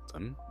all of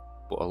them,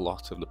 but a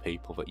lot of the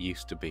people that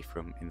used to be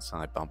from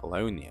inside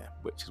Babylonia,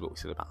 which is what we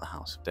said about the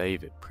House of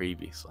David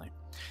previously.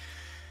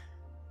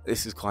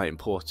 This is quite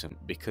important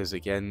because,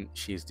 again,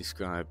 she is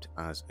described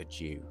as a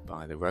Jew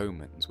by the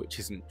Romans, which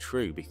isn't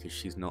true because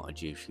she's not a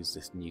Jew. She's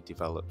this new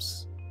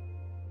develops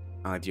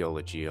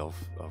ideology of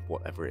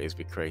whatever it is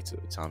we created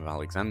at the time of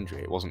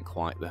Alexandria. It wasn't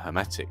quite the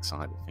Hermetic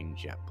side of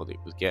things yet, but it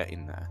was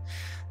getting there.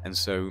 And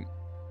so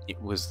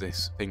it was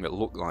this thing that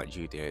looked like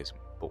Judaism,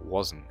 but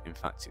wasn't. In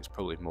fact, it's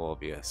probably more of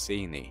the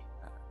Essene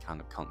kind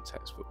of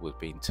context that was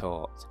being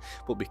taught,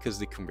 but because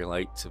they can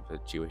relate to the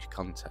Jewish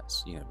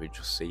context, you know, they're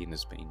just seen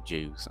as being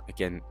Jews.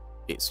 Again,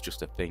 it's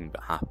just a thing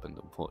that happened,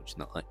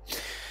 unfortunately.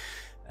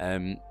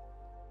 And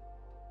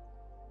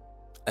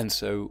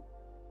so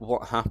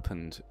what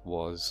happened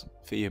was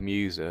Thea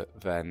Musa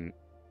then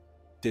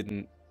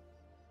didn't,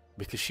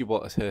 because she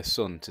wanted her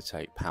son to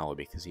take power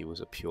because he was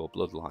a pure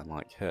bloodline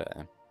like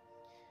her,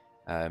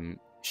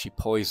 she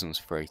poisons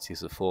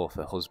Phraates IV,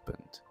 her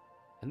husband.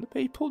 And the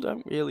people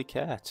don't really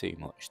care too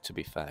much, to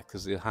be fair,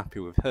 because they're happy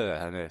with her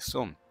and her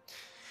son.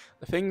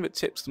 The thing that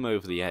tips them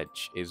over the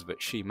edge is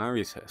that she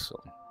marries her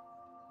son.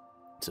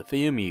 So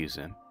Thea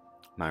Musa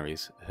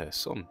marries her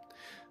son,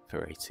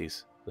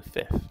 Phraates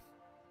V.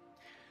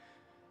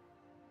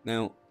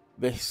 Now,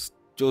 this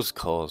does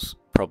cause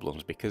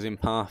problems because in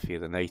Parthia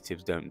the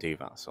natives don't do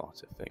that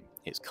sort of thing.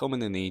 It's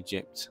common in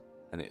Egypt,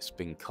 and it's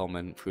been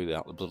common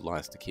throughout the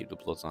bloodlines to keep the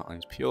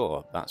bloodlines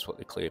pure. That's what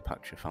the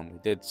Cleopatra family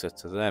did, so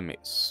to them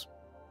it's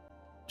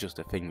just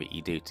a thing that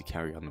you do to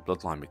carry on the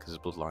bloodline because the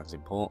bloodline is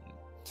important,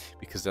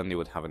 because then they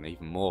would have an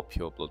even more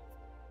pure blood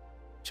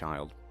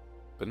child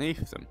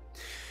beneath them.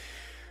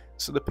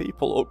 So the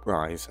people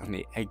uprise and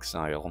they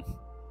exile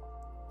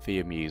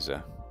Thea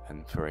Musa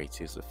and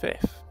Phraates V,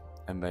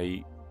 and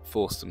they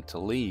force them to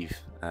leave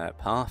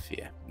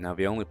Parthia. Now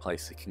the only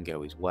place they can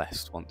go is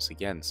west once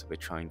again, so they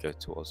try and go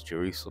towards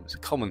Jerusalem. It's a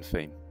common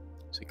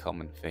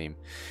theme.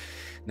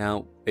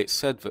 Now it's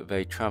said that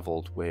they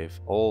travelled with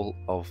all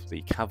of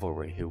the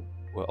cavalry who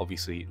were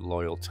obviously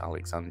loyal to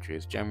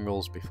Alexandria's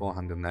generals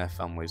beforehand and their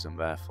families, and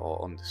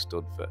therefore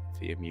understood that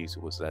Thea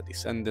Musa was their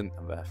descendant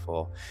and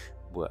therefore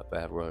were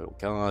their royal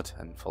guard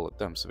and followed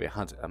them. So they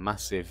had a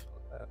massive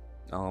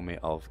army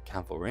of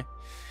cavalry,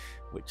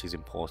 which is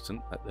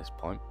important at this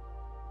point.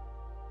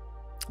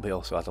 They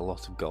also had a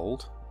lot of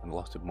gold and a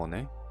lot of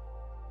money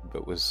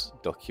that was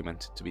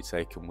documented to be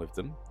taken with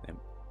them in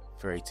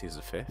Phraates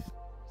V.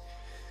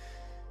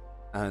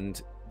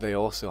 And they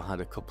also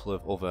had a couple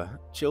of other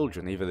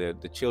children. Either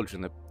the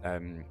children,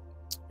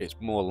 it's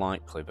more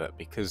likely that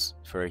because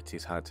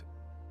Phraates had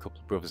a couple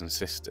of brothers and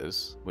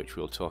sisters, which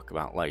we'll talk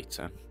about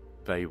later,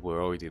 they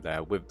were already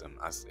there with them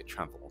as they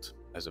travelled,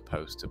 as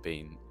opposed to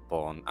being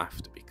born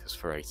after, because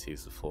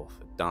Phraates IV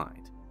had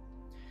died.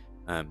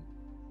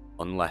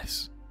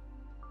 Unless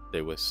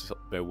they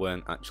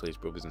weren't actually his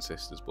brothers and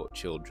sisters, but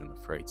children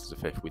of Phraates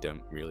V, we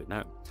don't really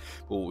know.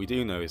 But what we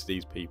do know is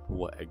these people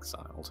were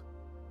exiled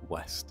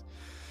west.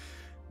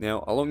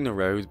 Now, along the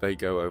road, they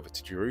go over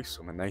to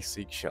Jerusalem and they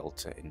seek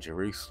shelter in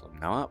Jerusalem.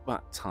 Now, at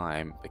that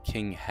time, the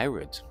King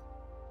Herod,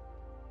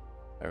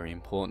 very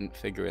important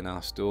figure in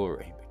our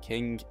story, the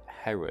King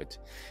Herod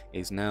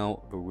is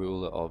now the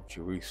ruler of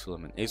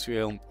Jerusalem and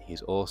Israel.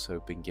 He's also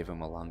been given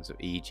the lands of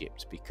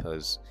Egypt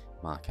because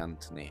Mark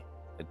Antony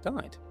had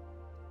died.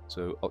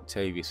 So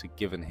Octavius had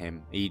given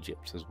him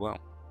Egypt as well.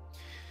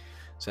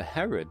 So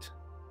Herod,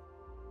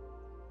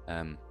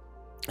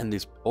 and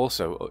there's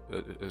also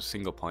a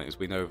single point, as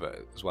we know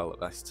that as well at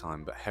this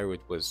time, but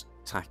Herod was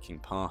attacking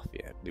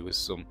Parthia. There was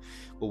some,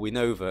 well, we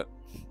know that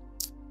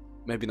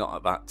maybe not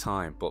at that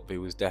time, but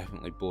there was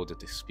definitely border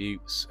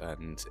disputes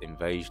and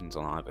invasions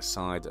on either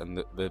side, and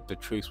the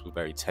truce was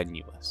very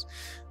tenuous.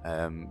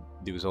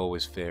 There was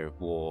always fear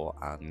of war,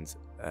 and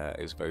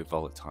it was a very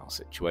volatile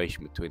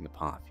situation between the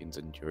Parthians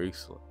and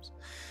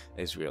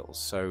Israel.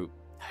 So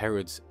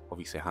Herod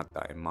obviously had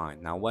that in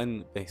mind. Now,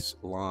 when this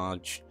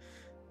large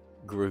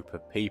group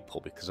of people,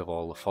 because of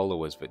all the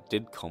followers that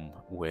did come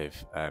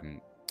with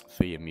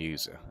Thea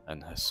Musa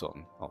and her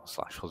son or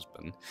 /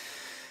 husband,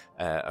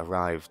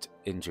 arrived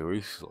in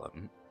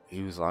Jerusalem,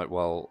 he was like,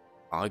 well,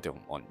 I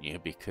don't want you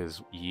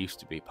because you used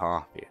to be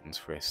Parthians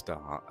for a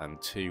start,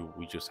 and two,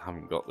 we just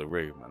haven't got the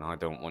room, and I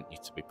don't want you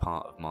to be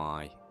part of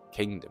my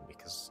kingdom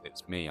because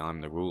it's me,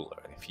 I'm the ruler,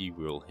 and if you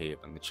rule here,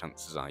 then the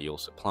chances are you'll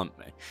supplant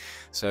me.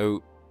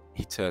 So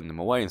he turned them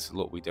away and said,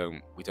 look, we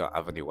don't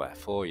have anywhere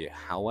for you.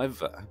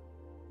 However,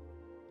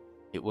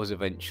 it was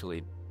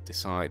eventually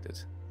decided,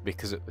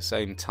 because at the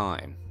same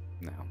time,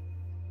 now,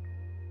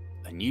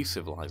 a new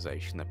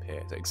civilization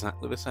appeared at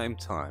exactly the same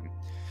time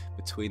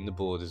between the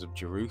borders of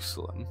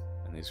Jerusalem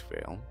and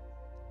Israel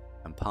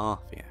and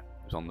Parthia.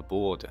 It was on the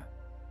border.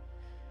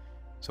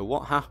 So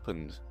what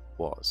happened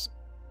was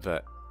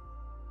that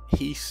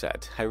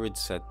Herod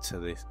said to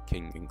the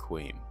king and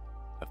queen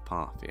of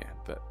Parthia,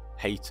 that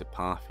hated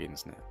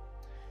Parthians now,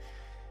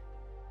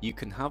 you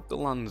can have the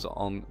lands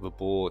on the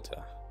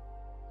border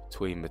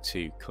between the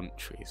two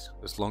countries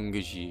as long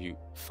as you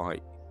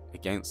fight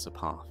against the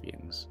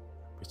Parthians,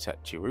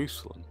 protect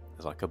Jerusalem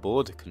as like a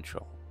border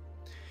control,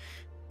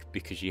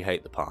 because you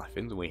hate the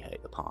Parthians and we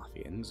hate the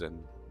Parthians,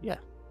 and yeah,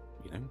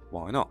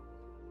 why not?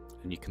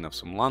 And you can have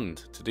some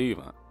land to do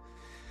that.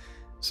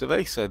 So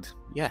they said,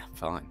 yeah,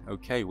 fine,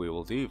 okay, we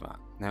will do that.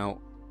 Now,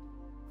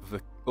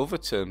 the other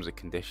terms and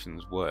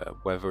conditions were,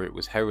 whether it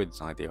was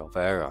Herod's idea or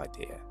their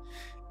idea,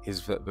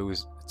 is that there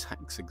was a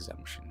tax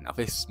exemption. Now,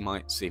 this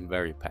might seem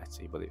very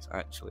petty, but it's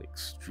actually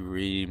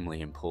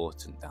extremely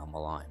important down the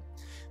line.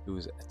 There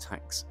was a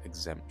tax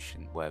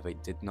exemption where they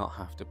did not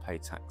have to pay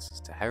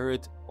taxes to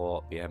Herod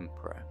or the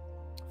emperor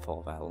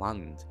for their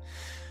land.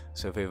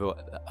 So they were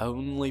the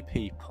only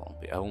people,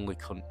 the only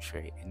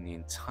country in the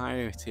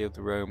entirety of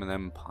the Roman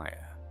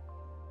Empire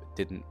that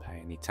didn't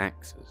pay any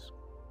taxes.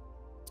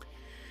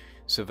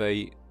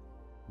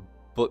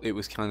 But it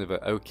was kind of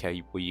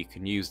okay, well, you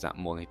can use that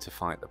money to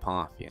fight the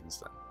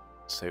Parthians then.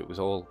 So it was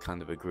all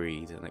kind of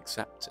agreed and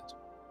accepted.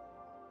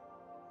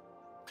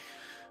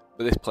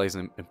 But this plays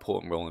an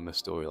important role in the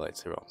story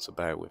later on, so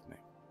bear with me.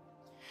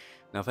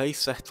 Now they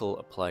settle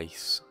a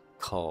place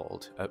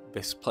called,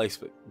 this place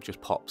that just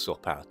pops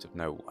up out of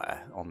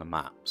nowhere on the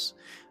maps,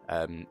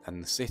 and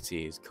the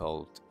city is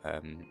called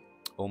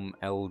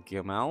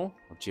el-jimal,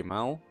 or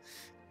Jimal.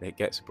 It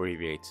gets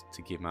abbreviated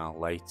to Gimal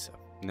later.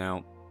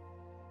 Now,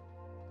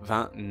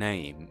 that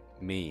name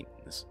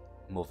means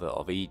Mother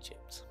of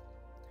Egypt.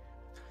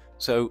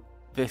 So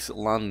this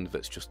land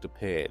that's just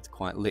appeared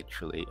quite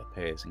literally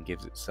appears and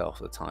gives itself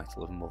the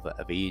title of Mother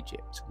of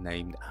Egypt,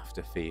 named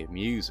after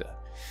Musa,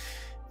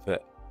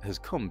 that has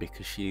come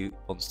because she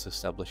wants to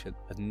establish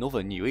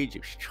another new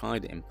Egypt. She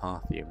tried it in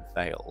Parthia and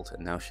failed,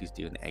 and now she's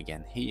doing it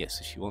again here.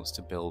 So she wants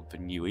to build the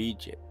new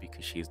Egypt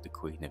because she's the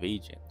Queen of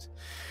Egypt.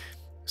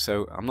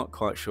 So I'm not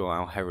quite sure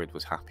how Herod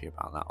was happy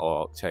about that,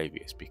 or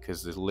Octavius,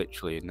 because there's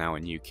literally now a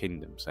new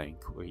kingdom saying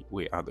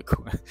we are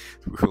the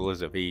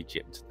rulers of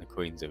Egypt, the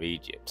queens of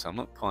Egypt. So I'm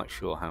not quite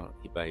sure how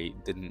they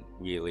didn't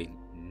really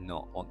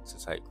not want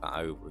to take that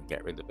over and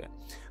get rid of it.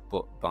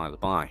 But by the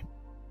by.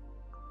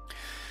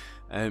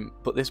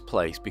 But this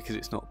place, because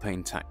it's not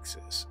paying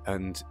taxes,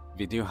 and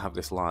they do have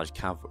this large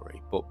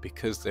cavalry, but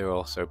because they're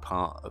also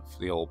part of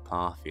the old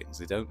Parthians,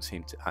 they don't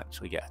seem to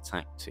actually get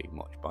attacked too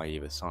much by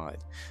either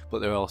side. But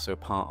they're also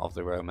part of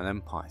the Roman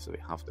Empire, so they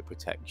have the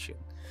protection,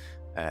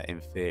 in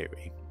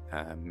theory,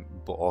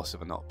 but also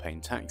they're not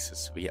paying taxes,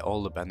 so we get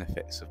all the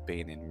benefits of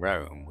being in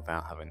Rome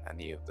without having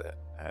any of the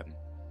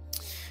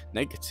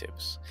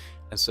negatives.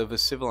 And so the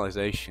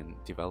civilization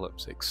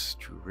develops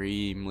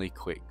extremely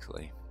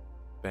quickly.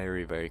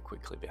 Very, very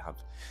quickly. They have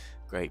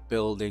great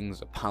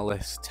buildings, a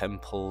palace,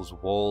 temples,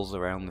 walls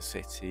around the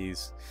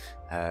cities,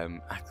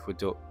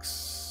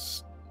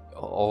 aqueducts,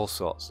 all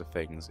sorts of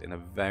things in a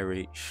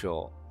very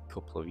short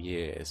couple of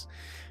years.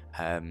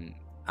 And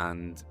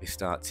they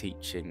start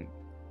teaching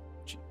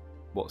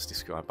what's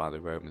described by the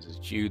Romans as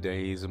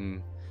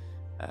Judaism.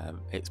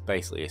 It's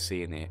basically a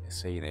Essene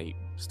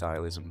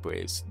stylism,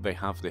 but they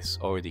have this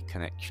already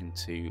connection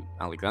to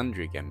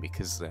Alexandria again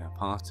because they're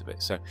part of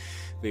it. So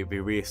they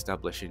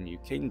re-establish a new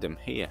kingdom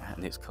here,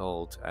 and it's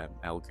called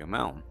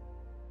el-jimal.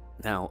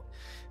 Now,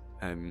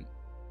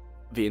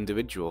 the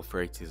individual,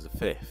 Phraates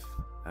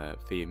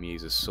V,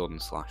 Musa's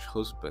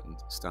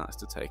son/husband, starts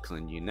to take on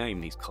a new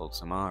name. He's called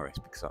Samaris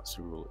because that's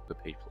the rule of the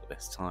people at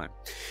this time.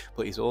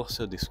 But he's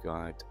also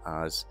described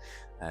as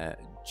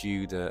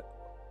Judah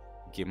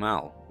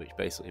Gimal, which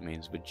basically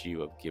means the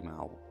Jew of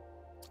Gimal.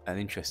 And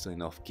interestingly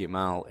enough,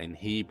 Gimal in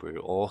Hebrew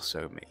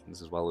also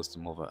means, as well as the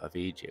mother of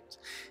Egypt,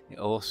 it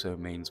also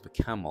means the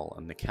camel,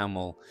 and the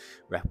camel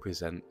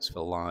represents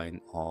the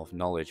line of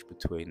knowledge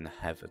between the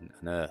heaven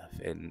and earth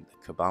in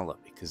the Kabbalah,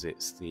 because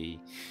it's the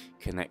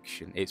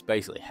connection, it's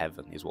basically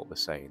heaven is what we're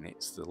saying,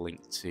 it's the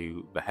link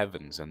to the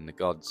heavens and the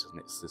gods,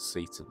 and it's the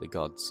seat of the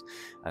gods,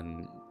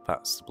 and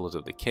that's the blood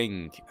of the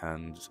king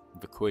and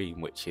the queen,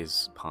 which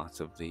is part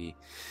of the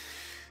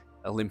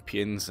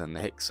Olympians and the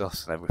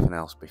Hyksos and everything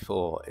else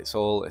before. It's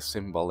all a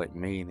symbolic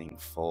meaning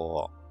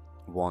for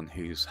one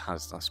who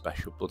has that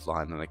special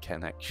bloodline and a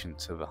connection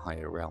to the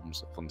higher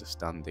realms of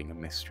understanding and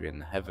mystery in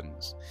the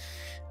heavens.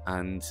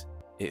 And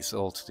it's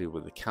all to do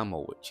with the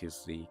camel, which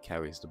is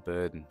carries the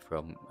burden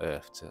from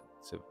earth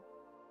to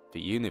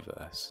the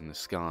universe and the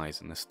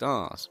skies and the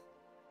stars.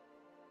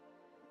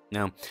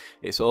 Now,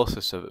 it's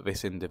also so that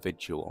this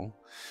individual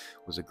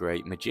was a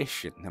great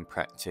magician and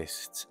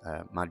practiced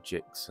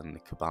magics and the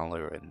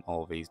Kabbalah and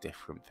all these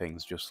different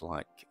things, just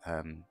like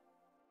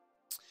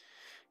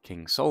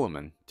King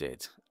Solomon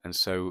did. And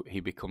so he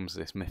becomes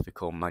this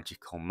mythical,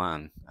 magical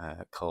man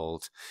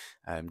called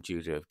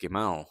Judah of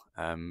Gimal.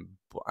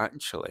 But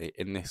actually,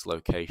 in this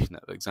location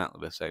at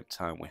exactly the same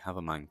time, we have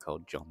a man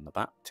called John the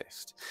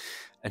Baptist.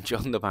 And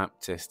John the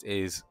Baptist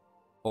is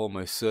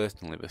almost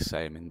certainly the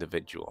same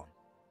individual.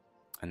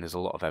 And there's a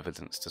lot of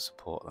evidence to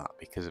support that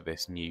because of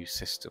this new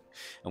system.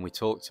 And we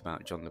talked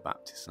about John the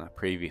Baptist in our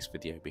previous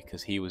video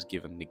because he was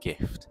given the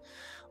gift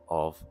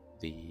of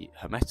the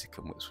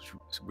Hermeticum, which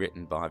was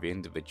written by the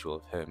individual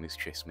of Hermes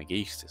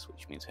Trismegistus,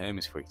 which means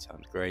Hermes 3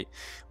 times great,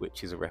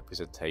 which is a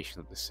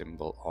representation of the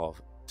symbol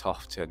of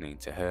Thoth turning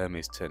into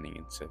Hermes, turning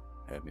into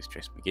Hermes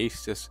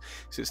Trismegistus.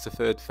 So it's the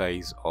third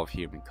phase of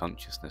human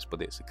consciousness,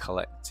 but it's a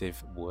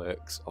collective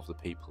works of the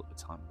people at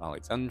the time of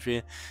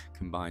Alexandria,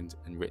 combined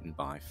and written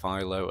by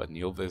Philo and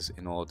the others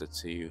in order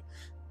to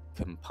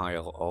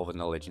compile all the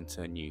knowledge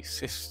into a new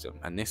system.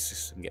 And this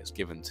system gets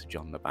given to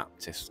John the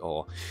Baptist,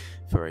 or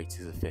Phraates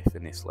V,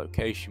 in this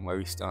location, where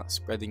he starts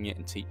spreading it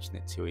and teaching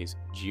it to his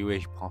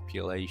Jewish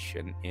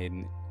population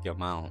in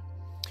Gamal.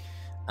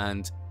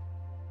 And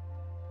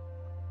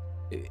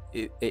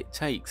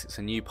it's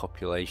a new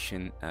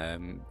population.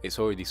 It's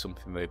already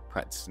something they're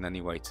practicing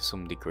anyway to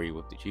some degree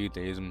with the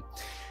Judaism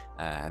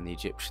and the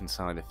Egyptian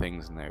side of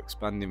things, and they're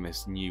expanding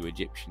this new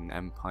Egyptian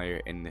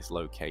empire in this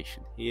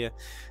location here,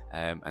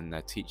 and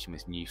they're teaching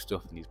this new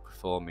stuff, and he's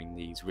performing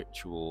these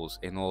rituals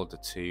in order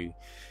to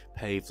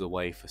pave the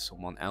way for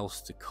someone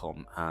else to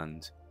come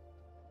and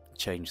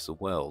change the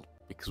world.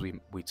 Because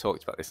we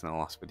talked about this in our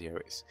last video,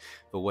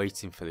 we're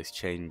waiting for this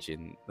change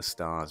in the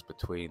stars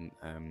between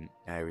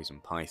Aries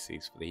and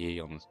Pisces for the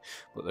eons,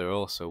 but they're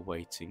also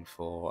waiting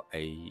for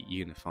a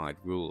unified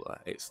ruler.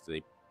 It's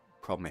the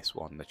promised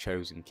one, the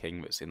chosen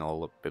king that's in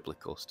all the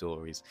biblical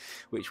stories,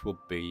 which will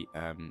be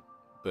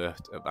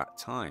birthed at that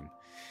time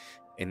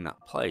in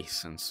that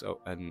place. And so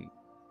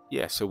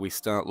we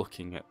start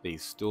looking at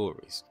these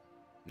stories.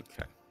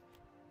 Okay,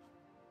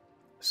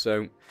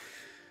 so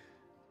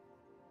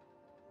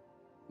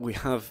we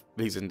have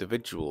these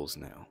individuals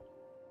now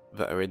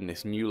that are in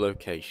this new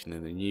location,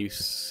 in a new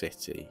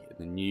city,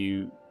 in a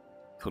new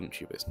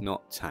country that's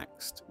not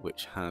taxed,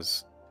 which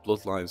has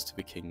bloodlines to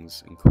the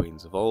kings and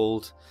queens of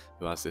old,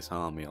 who has this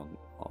army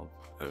of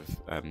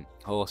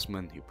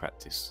horsemen who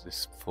practice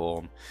this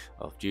form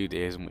of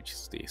Judaism, which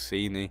is the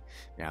Essene.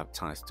 They have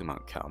ties to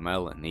Mount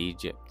Carmel and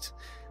Egypt.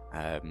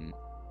 And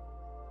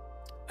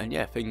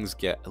yeah, things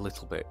get a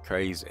little bit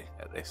crazy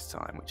at this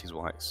time, which is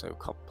why it's so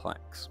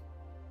complex.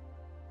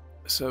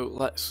 So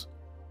let's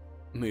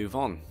move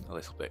on a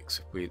little bit,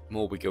 because the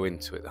more we go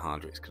into it, the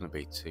harder it's going to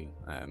be to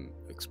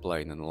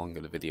explain, and the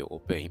longer the video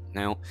will be.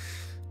 Now,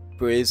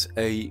 there is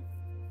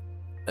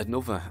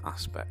another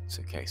aspect.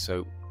 Okay,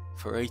 so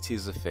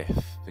Phraates V,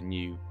 the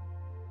new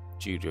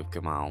Judah of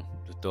Gamal,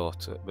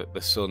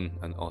 the son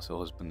and also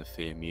husband of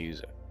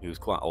Theomusa, who's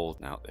quite old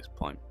now at this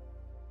point,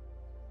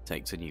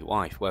 takes a new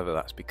wife, whether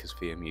that's because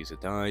Theomusa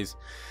dies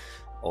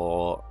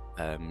or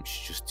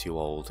she's just too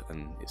old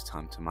and it's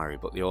time to marry.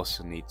 But they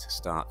also need to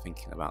start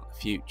thinking about the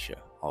future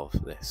of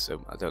this.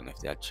 So I don't know if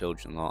they had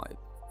children or not.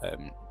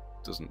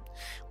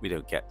 We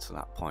don't get to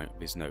that point.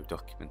 There's no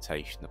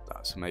documentation of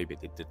that, so maybe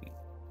they didn't.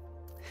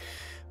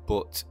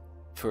 But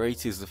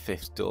Phraates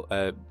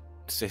V's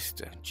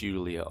sister,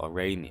 Julia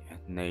Aurania,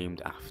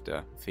 named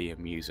after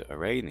Theomusa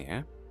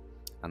Aurania,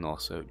 and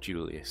also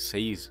Julius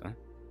Caesar,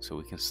 so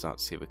we can start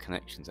to see the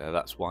connections there.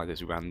 That's why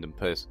this random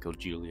person called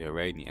Julia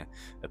Aurania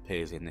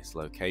appears in this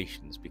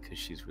location, is because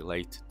she's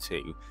related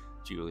to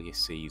Julius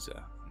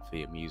Caesar and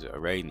Theomusa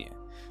Aurania.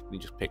 We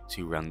just picked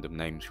two random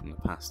names from the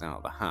past out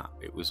of the hat.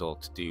 It was all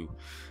to do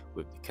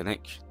with the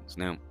connections.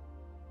 Now,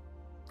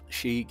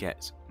 she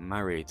gets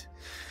married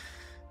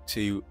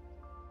to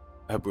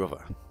her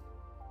brother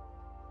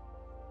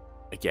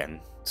again,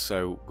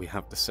 so we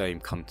have the same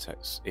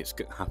context. It's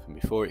going to happen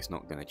before, it's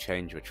not going to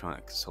change. We're trying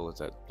to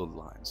consolidate the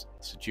bloodlines.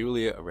 So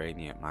Julia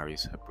Aurania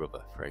marries her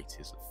brother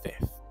Phraates V,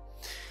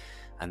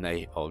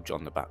 and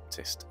John the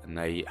Baptist, and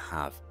they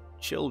have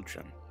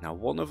children. Now,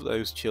 one of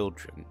those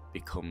children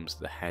becomes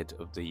the head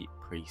of the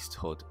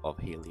priesthood of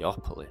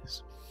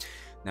Heliopolis.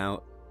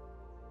 Now,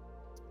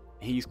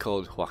 he's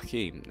called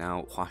Joachim.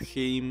 Now,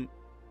 Joachim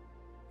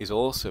is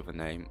also the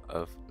name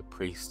of the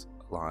priest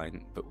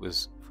line that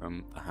was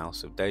from the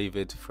house of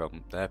David,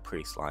 from their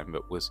priest line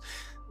that was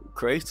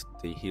created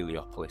the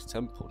Heliopolis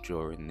temple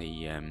during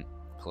the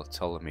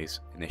Ptolemy's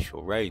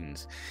initial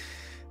reigns.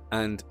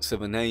 And so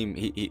the name,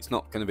 it's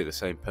not going to be the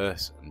same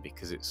person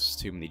because it's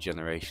too many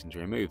generations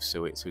removed,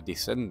 so it's a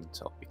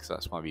descendant of, because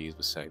that's why we use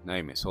the same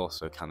name. It's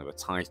also kind of a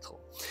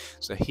title.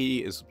 So he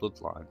is the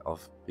bloodline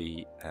of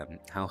the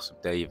House of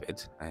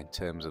David in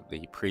terms of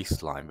the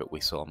priest line that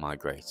we saw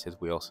migrated.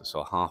 We also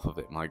saw half of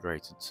it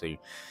migrated to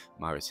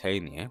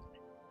Mauritania.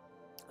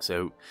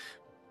 So,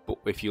 but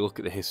if you look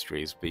at the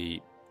histories,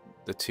 the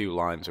the two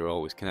lines are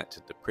always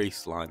connected. The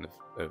priest line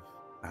of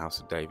the House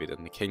of David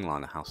and the king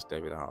line of the House of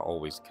David are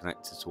always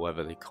connected to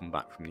whether they come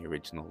back from the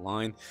original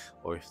line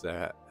or if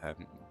they're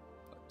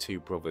two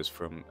brothers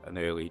from an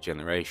early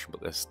generation,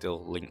 but they're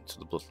still linked to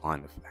the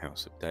bloodline of the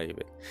House of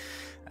David.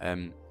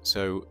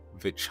 So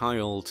the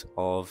child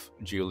of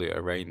Julia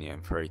Urania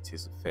and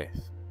Phraates V,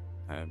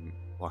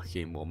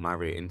 Joachim, will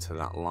marry into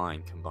that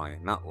line,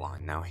 combining that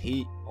line. Now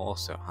he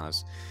also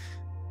has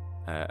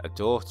a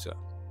daughter.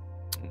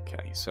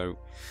 Okay, so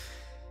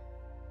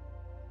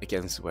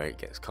again, this is where it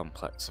gets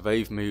complex. So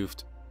they've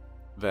moved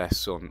their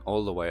son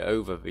all the way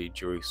over the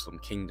Jerusalem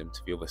kingdom to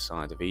the other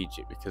side of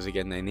Egypt, because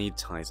again they need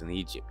ties in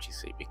Egypt, you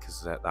see,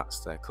 because that's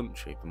their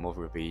country, the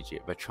mother of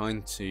Egypt. They're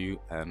trying to,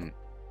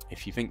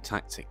 if you think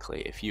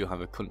tactically, if you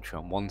have a country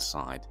on one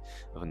side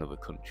of another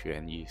country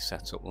and you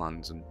set up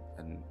lands and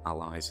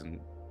allies and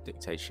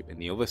dictatorship in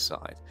the other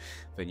side,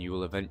 then you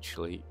will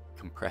eventually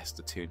compress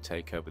the two and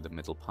take over the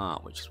middle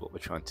part, which is what we're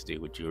trying to do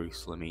with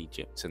Jerusalem,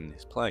 Egypt and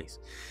this place,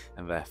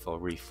 and therefore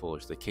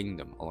reforge the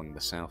kingdom along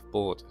the south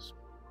borders.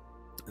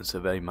 And so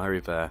they marry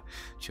their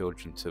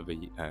children to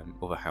the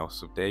other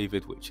House of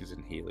David, which is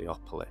in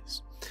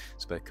Heliopolis.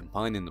 So they're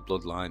combining the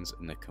bloodlines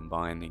and they're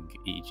combining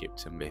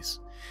Egypt and this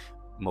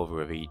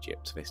mother of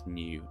Egypt, this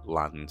new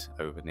land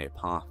over near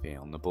Parthia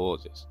on the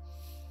borders.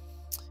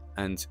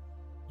 And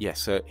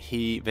so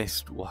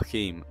this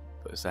Joachim,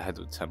 as the head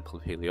of the Temple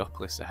of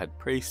Heliopolis, the head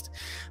priest,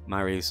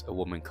 marries a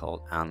woman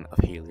called Anne of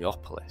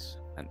Heliopolis,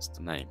 hence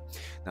the name.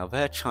 Now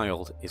their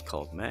child is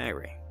called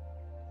Mary.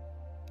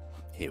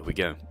 Here we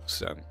go.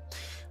 So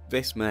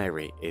this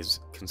Mary is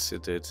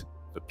considered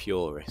the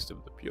purest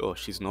of the pure.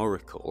 She's an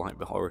oracle, like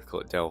the oracle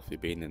at Delphi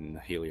being in the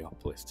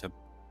Heliopolis temple.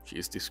 She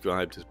is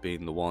described as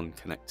being the one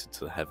connected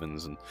to the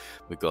heavens and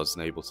the gods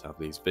and able to have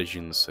these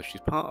visions. So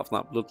she's part of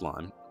that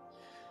bloodline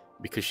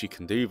because she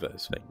can do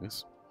those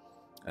things.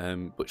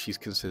 But she's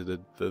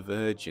considered the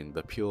virgin,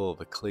 the pure,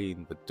 the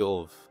clean, the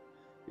dove,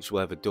 which is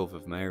where the dove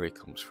of Mary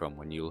comes from.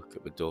 When you look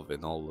at the dove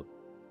in all the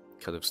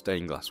kind of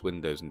stained glass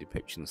windows and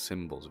depiction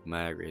symbols of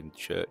Mary in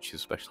churches,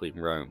 especially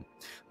in Rome,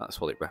 that's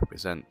what it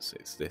represents.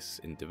 It's this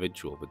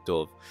individual, the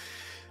dove,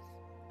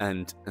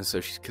 and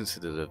so she's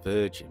considered a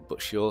virgin, but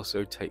she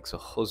also takes a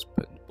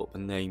husband, but the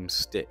name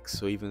sticks.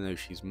 So even though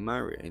she's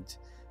married,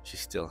 she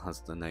still has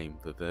the name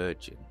the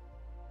Virgin,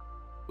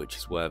 which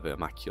is where the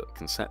Immaculate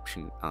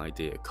Conception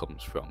idea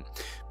comes from,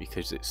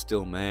 because it's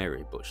still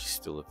Mary, but she's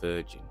still a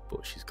virgin,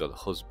 but she's got a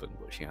husband,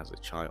 but she has a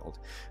child.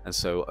 And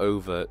so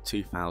over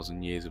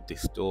 2,000 years of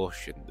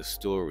distortion, the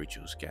story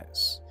just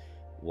gets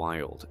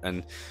wild.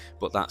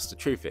 But that's the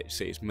truth.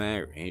 It's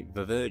Mary,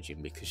 the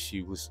Virgin, because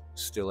she was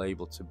still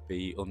able to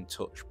be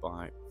untouched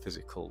by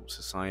physical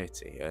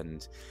society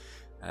and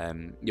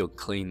your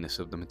cleanness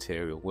of the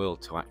material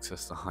world to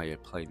access the higher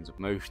planes of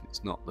motion.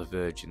 It's not the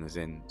virgin as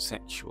in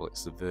sexual,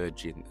 it's the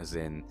virgin as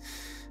in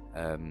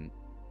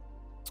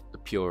the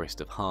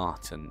purest of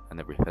heart and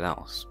everything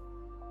else.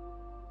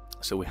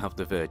 So we have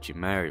the Virgin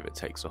Mary that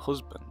takes a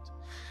husband,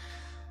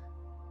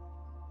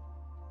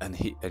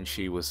 and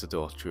she was the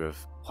daughter of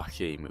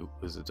Joachim, who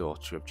was the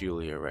daughter of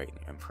Julia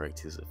Urania and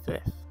Phraates V,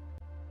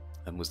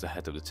 and was the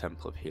head of the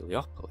Temple of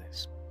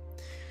Heliopolis.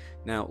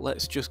 Now,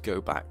 let's just go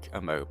back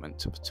a moment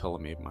to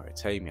Ptolemy of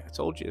Mauretania. I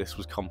told you this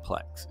was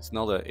complex. It's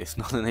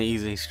not an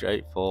easy,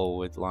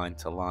 straightforward line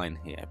to line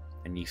here,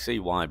 and you see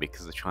why,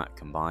 because they try to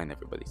combine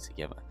everybody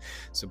together.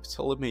 So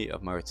Ptolemy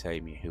of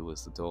Mauretania, who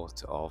was the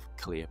daughter of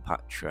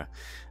Cleopatra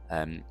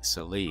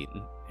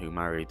Selene, who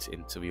married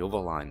into the other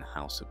line, the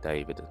House of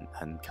David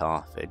and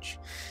Carthage,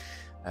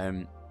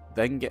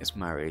 then gets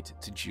married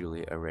to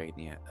Julia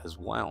Urania as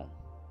well.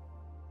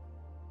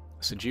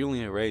 So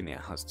Julia Urania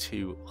has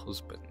two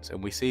husbands,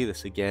 and we see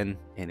this again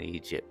in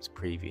Egypt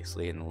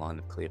previously in the line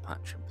of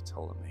Cleopatra and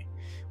Ptolemy,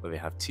 where they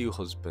have two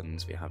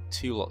husbands, they have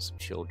two lots of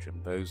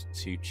children. Those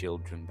two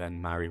children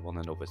then marry one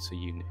another to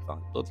unify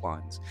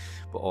bloodlines,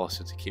 but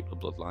also to keep the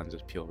bloodlines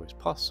as pure as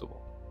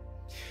possible.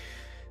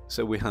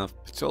 So we have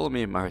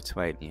Ptolemy of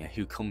Mauretania,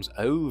 who comes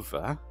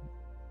over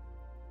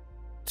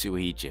to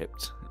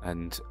Egypt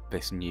and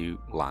this new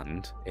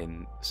land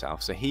in the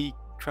south. So he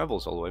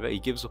travels all the way there. He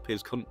gives up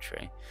his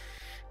country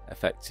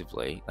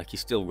effectively, like he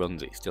still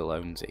runs it, he still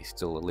owns it, he's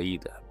still a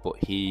leader, but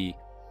he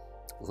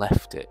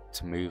left it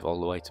to move all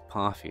the way to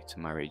Parthia to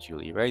marry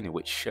Julia Urania,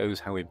 which shows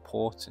how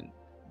important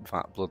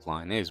that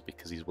bloodline is,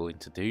 because he's willing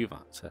to do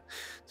that,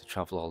 to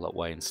travel all that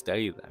way and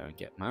stay there and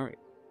get married,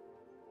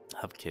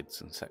 have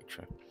kids,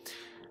 etc.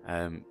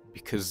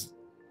 Because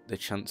the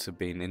chance of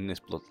being in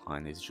this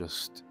bloodline is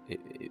just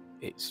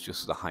it's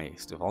just the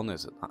highest of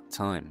honours at that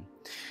time.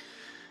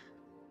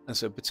 And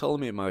so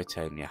Ptolemy of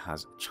Mauretania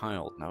has a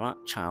child. Now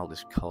that child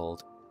is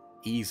called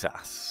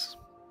Isas.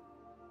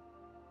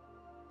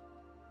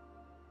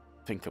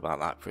 Think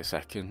about that for a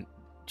second.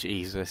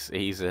 Jesus,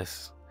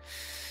 Isas.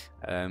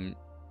 And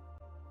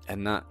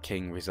that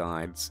king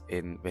resides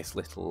in this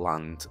little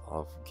land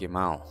of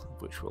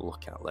Gimal, which we'll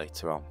look at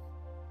later on.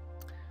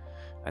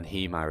 And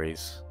he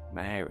marries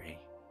Mary,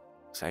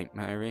 Saint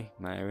Mary,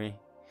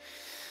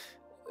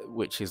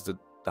 which is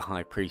the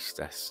high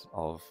priestess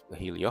of the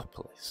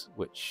Heliopolis,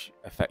 which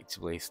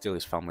effectively is still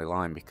his family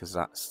line because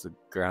that's the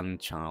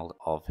grandchild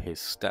of his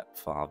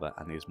stepfather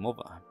and his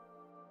mother.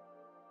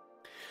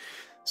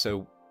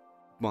 So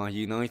by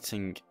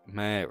uniting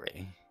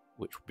Mary,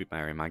 which would be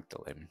Mary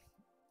Magdalene,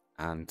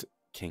 and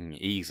King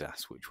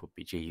Esas, which would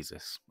be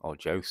Jesus or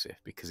Joseph,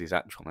 because his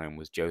actual name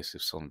was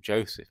Joseph, son of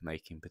Joseph,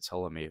 making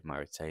Ptolemy of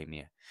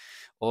Mauritania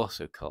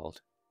also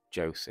called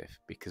Joseph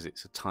because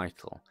it's a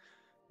title,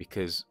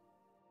 because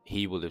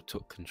he would have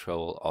took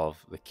control of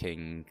the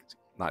king,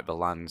 like the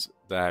lands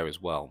there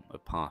as well,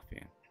 of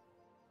Parthia.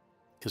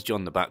 Because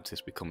John the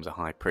Baptist becomes a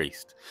high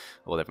priest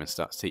or whatever and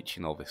starts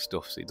teaching all this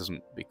stuff, so he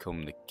doesn't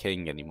become the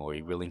king anymore.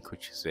 He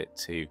relinquishes it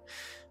to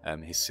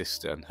his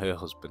sister and her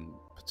husband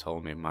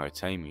Ptolemy of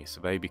Mauritania,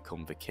 so they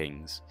become the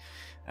kings.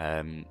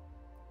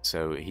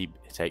 So he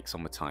takes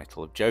on the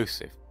title of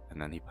Joseph,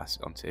 and then he passes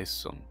it on to his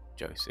son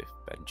Joseph,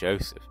 ben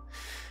Joseph,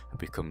 and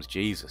becomes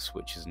Jesus,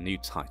 which is a new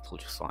title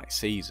just like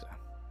Caesar.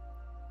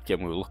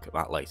 Again, we'll look at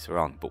that later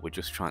on, but we're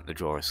just trying to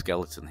draw a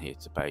skeleton here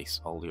to base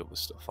all the other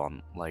stuff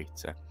on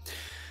later.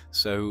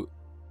 So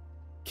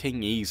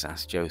King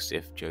Esas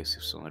Joseph,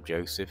 Joseph son of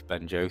Joseph,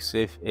 ben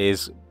Joseph,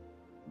 is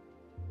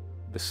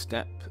the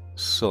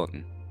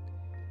stepson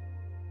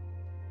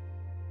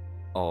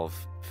of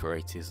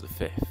Phraates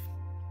V,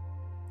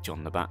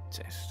 John the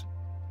Baptist,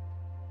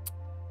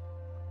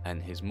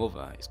 and his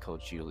mother is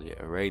called Julia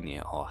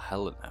Urania or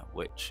Helena,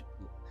 which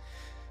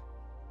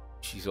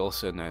she's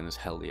also known as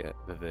Helia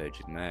the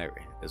Virgin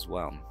Mary as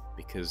well,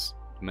 because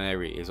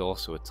Mary is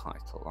also a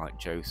title like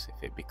Joseph.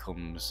 It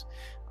becomes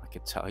like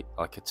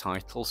a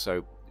title.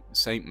 So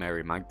Saint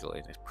Mary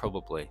Magdalene is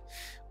probably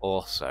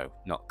also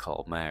not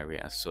called Mary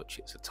as such.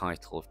 It's a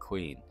title of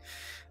queen.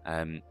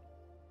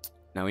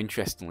 Now,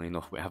 interestingly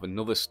enough, we have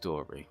another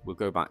story. We'll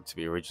go back to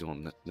the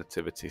original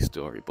nativity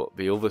story, but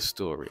the other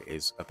story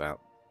is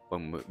about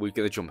when we're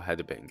going to jump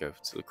ahead a bit and go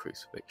to the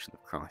crucifixion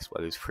of Christ,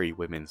 where there's 3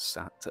 women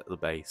sat at the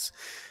base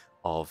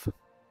of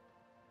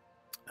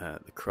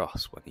the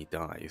cross when he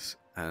dies,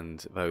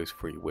 and those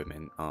 3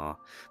 women are,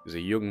 there's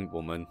a young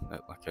woman,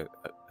 like a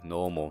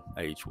normal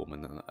age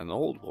woman, and an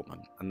old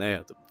woman, and they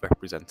are the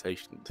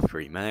representation of the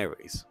 3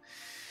 Marys.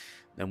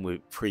 Then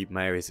with 3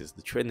 Marys is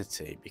the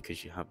Trinity,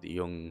 because you have the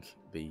young,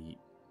 the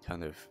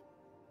kind of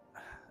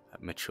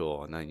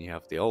mature, and then you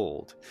have the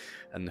old,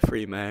 and the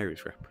 3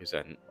 Marys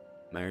represent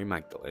Mary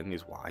Magdalene,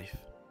 his wife,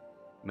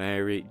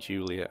 Mary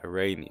Julia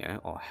Urania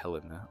or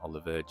Helena or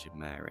the Virgin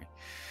Mary,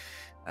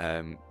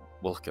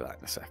 we'll look at that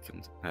in a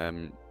second,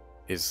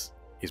 is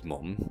his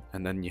mum,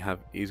 and then you have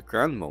his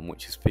grandmum,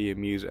 which is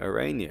Theomusa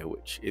Urania,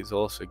 which is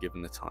also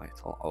given the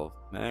title of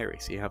Mary.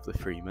 So you have the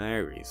 3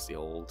 Marys, the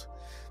old,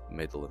 the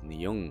middle, and the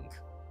young.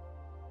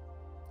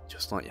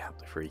 Just like you have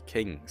the 3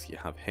 kings, you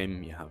have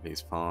him, you have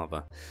his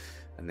father,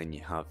 and then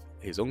you have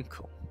his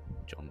uncle,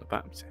 John the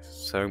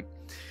Baptist. So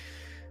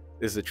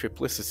there's a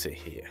triplicity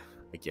here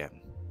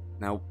again.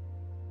 Now,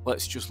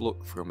 let's just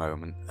look for a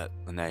moment at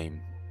the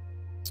name.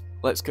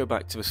 Let's go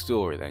back to the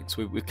story then.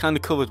 So we've kind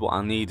of covered what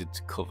I needed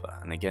to cover,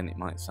 and again, it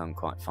might sound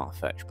quite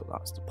far-fetched, but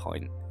that's the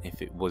point.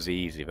 If it was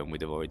easy, then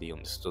we'd have already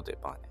understood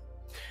it by now.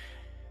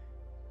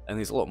 And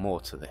there's a lot more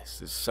to this.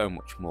 There's so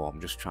much more. I'm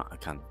just trying to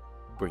kind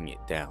of bring it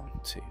down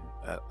to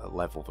a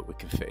level that we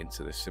can fit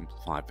into this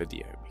simplified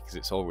video, because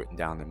it's all written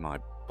down in my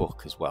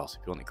book as well. So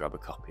if you want to grab a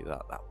copy of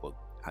that, that would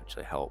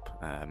actually help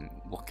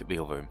look at the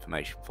other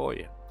information for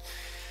you.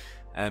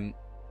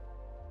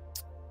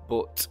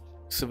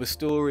 So the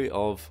story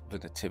of the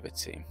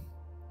Nativity.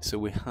 So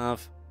we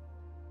have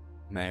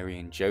Mary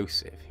and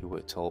Joseph, who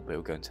were told they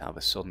were going to have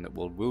a son that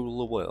will rule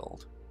the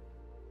world.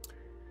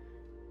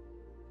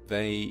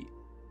 They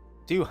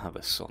do have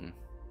a son.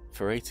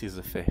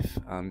 Phraates V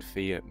and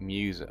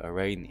Theomusa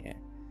Urania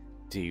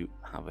do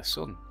have a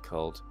son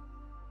called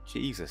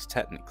Jesus,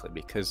 technically,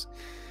 because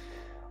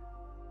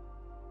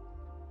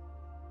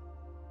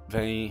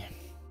they,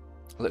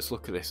 let's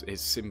look at this,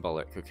 is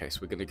symbolic. Okay, so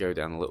we're going to go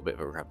down a little bit of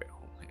a rabbit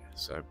hole here.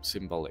 So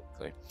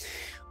symbolically,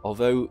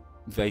 although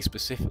they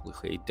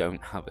specifically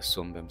don't have a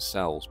son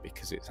themselves,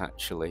 because it's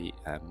actually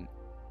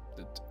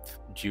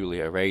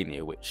Julia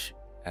Urania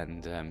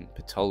and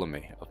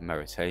Ptolemy of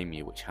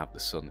Mauritania which have the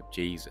son of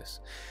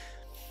Jesus.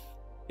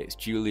 It's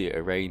Julia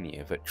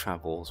Urania that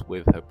travels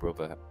with her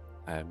brother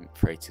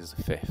Phraates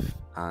V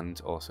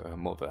and also her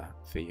mother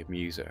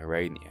Theomusa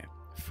Urania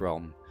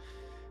from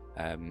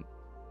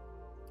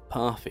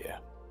Parthia.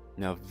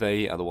 Now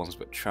they are the ones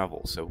that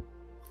travel, so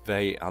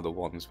they are the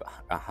ones that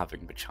are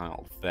having the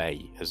child.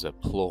 They, as a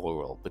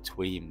plural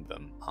between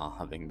them, are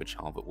having the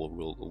child that will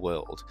rule the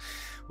world,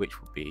 which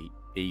would be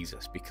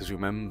Jesus. Because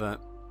remember,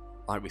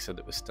 like we said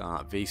at the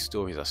start, these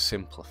stories are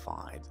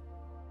simplified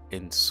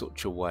in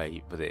such a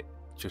way that it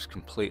just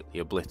completely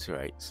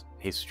obliterates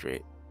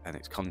history and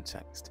its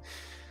context.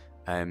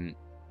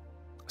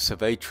 So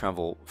they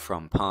travel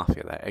from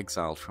Parthia, they're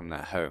exiled from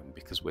their home,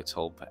 because we're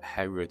told that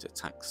Herod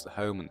attacks the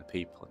home and the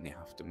people and they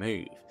have to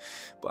move.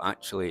 But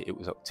actually it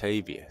was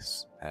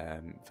Octavius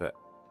that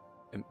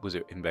was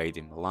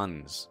invading the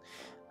lands,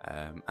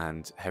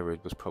 and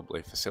Herod was probably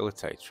a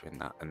facilitator in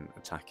that and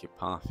attacking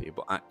Parthia,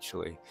 but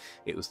actually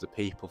it was the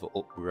people that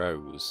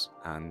uprose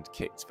and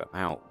kicked them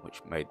out,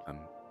 which made them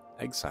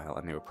exile,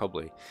 and they were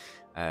probably,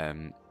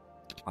 like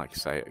I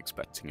say,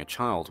 expecting a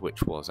child,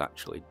 which was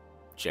actually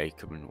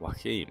Jacob and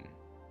Joachim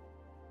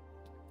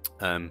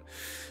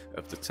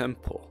of the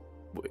temple,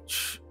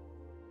 which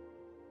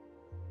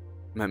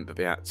meant that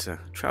they had to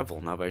travel.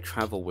 Now they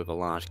travel with a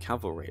large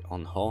cavalry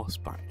on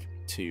horseback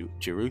to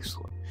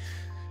Jerusalem.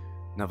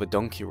 Now the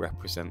donkey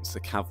represents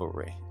the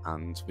cavalry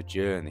and the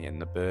journey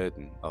and the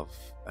burden of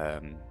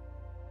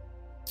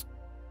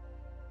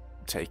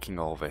taking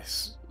all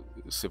this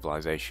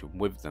civilization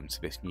with them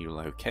to this new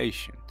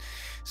location.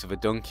 So the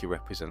donkey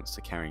represents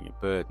the carrying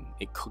a burden.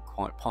 It could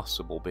quite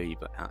possibly be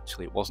that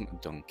actually it wasn't a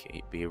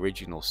donkey. The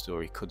original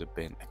story could have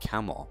been a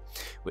camel,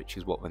 which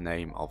is what the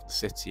name of the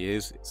city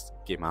is. It's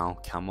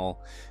Gimal,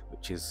 camel,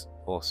 which is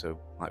also,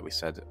 like we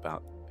said,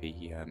 about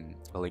the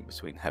link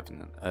between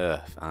heaven and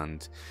earth,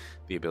 and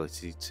the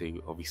ability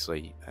to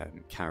obviously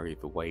carry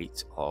the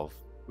weight of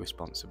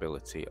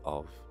responsibility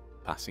of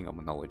passing on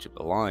the knowledge of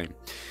the line.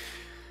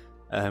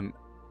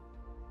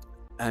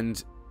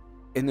 And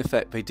in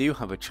effect, they do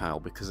have a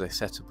child because they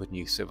set up a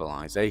new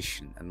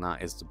civilization, and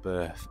that is the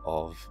birth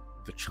of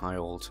the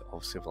child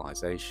of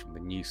civilization, the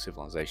new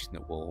civilization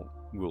that will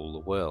rule the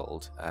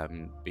world.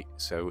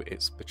 So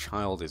it's the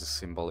child is a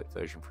symbolic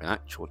version for an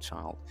actual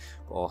child,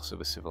 but also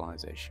the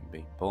civilization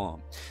being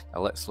born.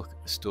 Now let's look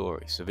at the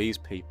story. So these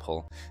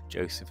people,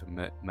 Joseph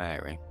and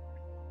Mary,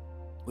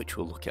 which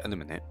we'll look at in a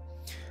minute,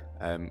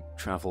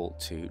 travel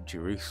to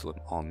Jerusalem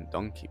on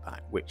donkey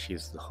back, which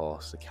is the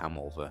horse, the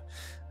camel, the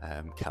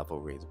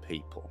cavalry, the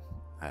people,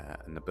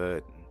 and the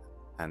burden,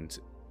 and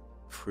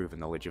through the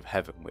knowledge of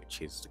heaven,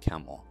 which is the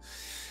camel,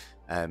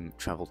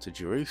 travel to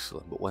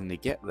Jerusalem. But when they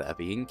get there,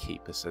 the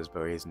innkeeper says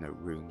there is no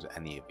rooms at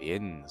any of the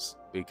inns.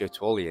 We go to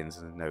all the inns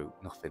and there's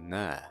nothing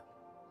there.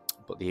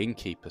 But the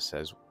innkeeper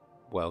says,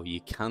 well,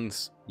 you can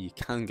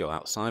go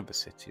outside the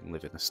city and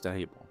live in a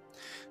stable.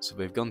 So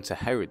they've gone to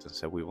Herod and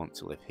said, we want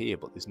to live here,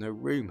 but there's no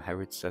room.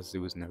 Herod says there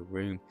was no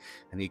room,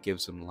 and he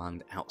gives them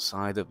land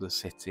outside of the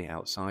city,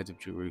 outside of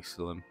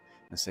Jerusalem,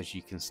 and says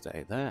you can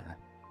stay there.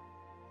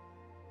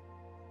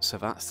 So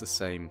that's the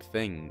same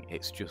thing,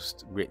 it's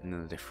just written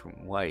in a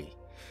different way.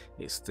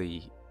 It's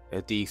the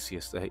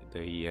Odysseus,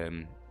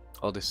 the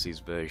Odyssey's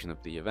version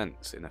of the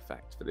events, in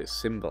effect, that is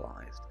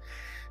symbolized.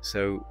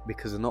 So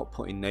because they're not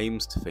putting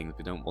names to things,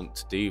 they don't want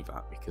to do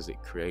that because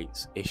it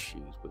creates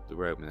issues with the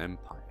Roman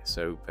Empire.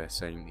 So they're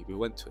saying, we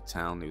went to a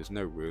town, there was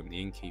no room,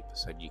 the innkeeper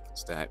said you can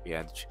stay at the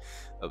edge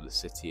of the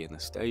city in a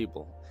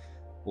stable.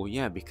 Well,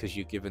 yeah, because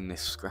you're given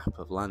this scrap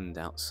of land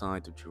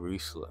outside of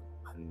Jerusalem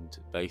and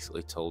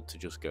basically told to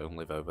just go and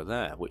live over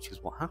there, which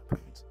is what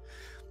happened.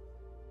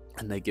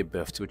 And they give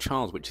birth to a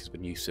child, which is the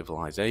new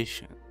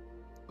civilization.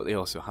 But they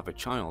also have a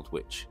child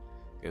which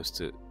goes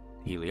to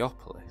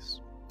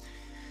Heliopolis.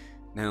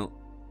 Now,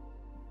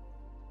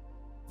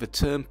 the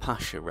term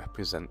Pasha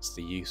represents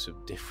the use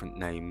of different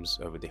names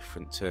over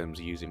different terms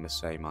using the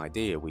same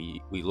idea.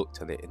 We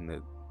looked at it in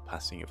the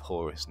passing of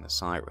Horus and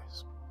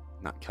Osiris,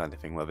 that kind of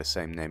thing, where the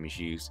same name is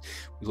used.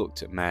 We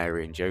looked at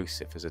Mary and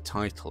Joseph as a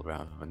title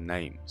rather than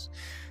names.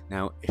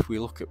 Now, if we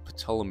look at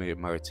Ptolemy of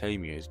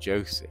Mauritania as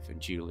Joseph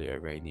and Julia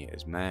Urania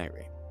as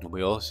Mary, and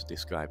we also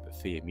describe that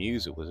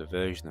Theomusa was a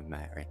version of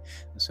Mary,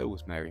 and so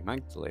was Mary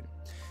Magdalene.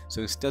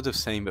 So instead of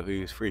saying that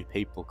there were three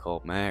people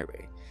called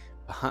Mary,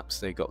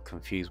 perhaps they got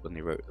confused when they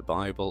wrote the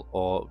Bible,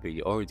 or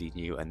they already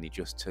knew and they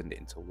just turned it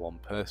into one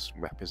person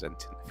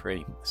representing the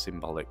three, a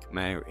symbolic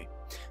Mary,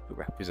 who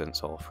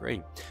represents all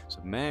three.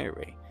 So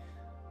Mary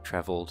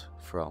travelled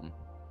from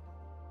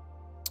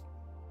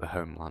the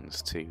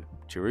homelands to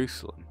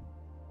Jerusalem,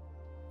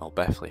 or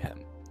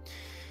Bethlehem,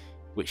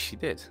 which she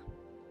did,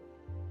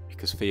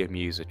 because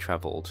Theomusa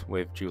travelled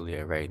with Julia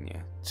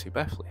Urania to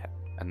Bethlehem,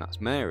 and that's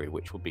Mary,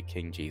 which will be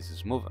King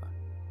Jesus' mother,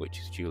 which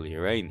is Julia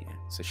Urania,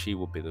 so she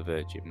will be the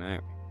Virgin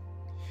Mary.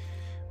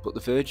 But the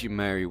Virgin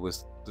Mary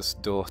was the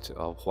daughter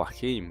of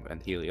Joachim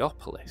and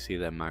Heliopolis, who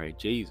then married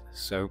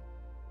Jesus.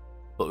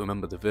 But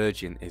remember, the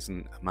Virgin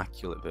isn't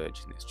Immaculate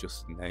Virgin, it's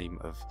just the name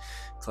of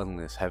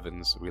cleanliness,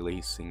 heaven's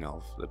releasing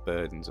of the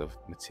burdens of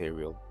the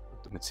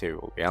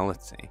material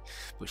reality,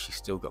 but she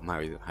still got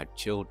married and had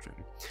children.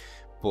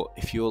 But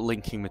if you're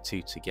linking the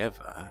two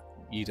together,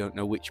 you don't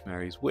know which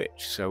Mary is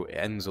which, so it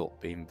ends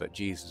up being that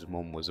Jesus'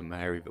 mum was a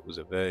Mary that was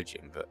a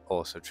virgin, but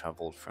also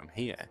travelled from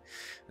here.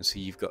 And so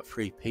you've got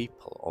three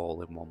people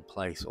all in one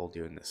place, all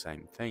doing the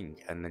same thing.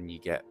 And then you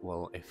get,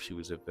 well, if she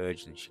was a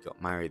virgin, she got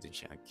married and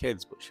she had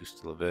kids, but she was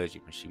still a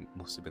virgin, and she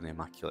must have been the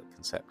Immaculate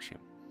Conception.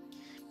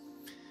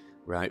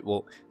 Right,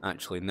 well,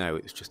 actually no,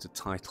 it's just a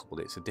title, but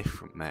it's a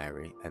different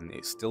Mary, and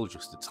it's still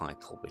just a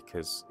title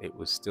because it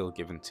was still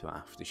given to her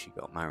after she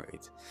got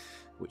married,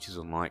 which is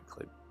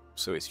unlikely.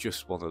 So it's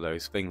just one of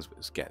those things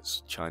that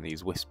gets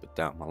Chinese whispered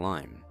down the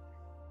line.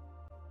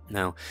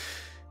 Now,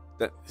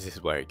 this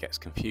is where it gets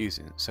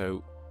confusing.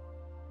 So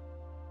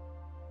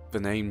the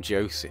name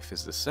Joseph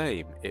is the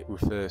same. It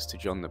refers to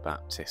John the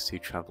Baptist, who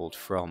travelled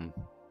from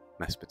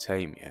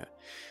Mesopotamia,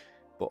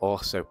 but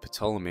also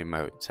Ptolemy in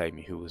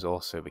Mesopotamia, who was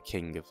also the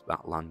king of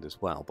that land as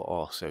well, but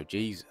also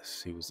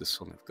Jesus, who was the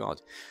Son of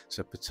God.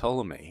 So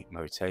Ptolemy,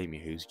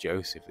 Mesopotamia, who's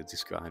Joseph, is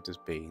described as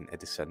being a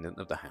descendant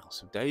of the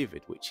house of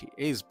David, which he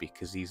is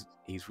because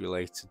he's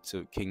related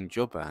to King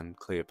Juba and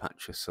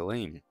Cleopatra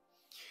Selene.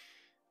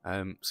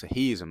 So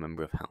he is a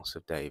member of House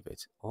of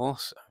David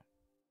also.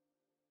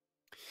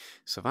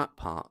 So that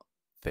part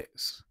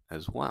fits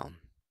as well.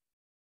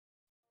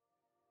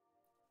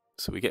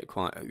 So we get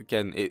quite,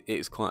 again,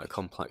 it's quite a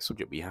complex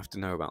subject, but you have to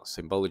know about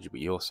symbology, but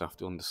you also have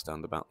to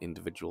understand about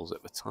individuals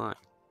at the time.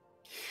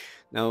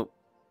 Now,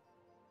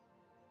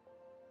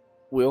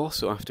 we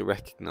also have to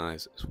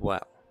recognise as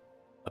well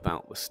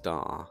about the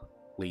star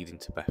leading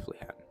to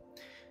Bethlehem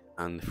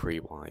and the three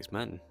wise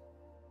men.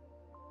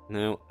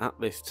 Now, at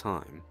this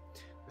time,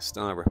 the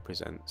star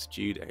represents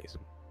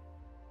Judaism,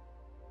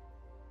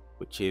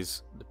 which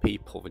is the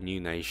people, the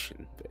new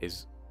nation that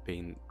is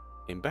being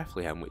in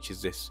Bethlehem, which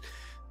is this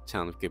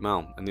town of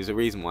el-jimal. And there's a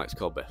reason why it's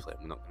called Bethlehem.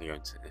 We're not going to go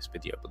into this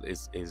video, but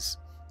it's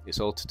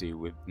all to do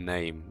with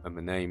name, and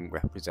the name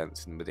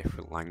represents in the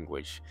different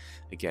language,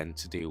 again,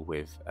 to do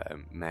with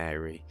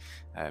Mary,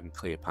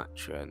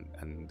 Cleopatra,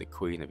 and the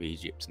Queen of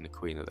Egypt, and the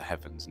Queen of the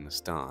Heavens and the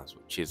stars,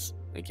 which is,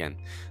 again,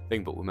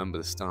 thing. But remember,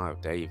 the Star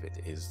of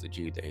David is the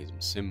Judaism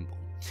symbol.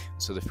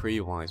 So the three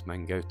wise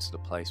men go to the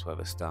place where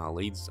the star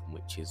leads them,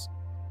 which is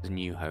the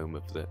new home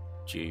of the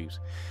Jews,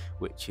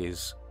 which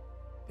is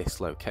this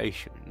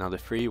location. Now, the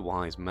three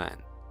wise men,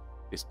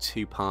 there's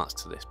two parts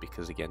to this,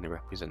 because again, they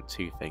represent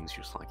two things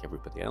just like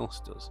everybody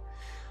else does.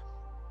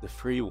 The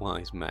three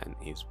wise men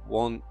is,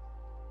 one,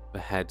 the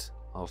head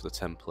of the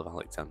Temple of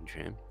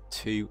Alexandria,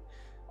 two,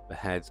 the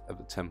head of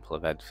the Temple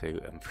of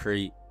Edfu, and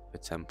three,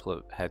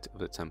 the head of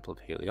the Temple of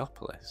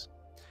Heliopolis.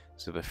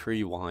 So the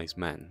three wise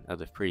men are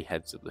the three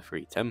heads of the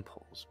three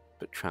temples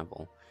that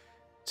travel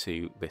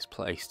to this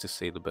place to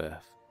see the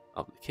birth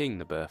of the king,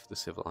 the birth of the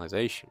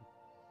civilization.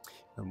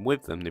 And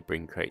with them they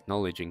bring great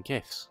knowledge and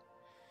gifts,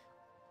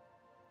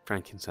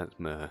 frankincense,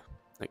 myrrh,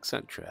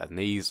 etc. And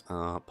these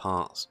are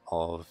parts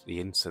of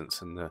the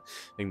incense and the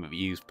thing that we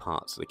use,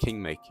 parts of the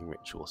king-making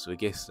ritual. So the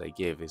gifts they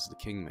give is the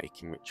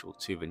king-making ritual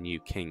to the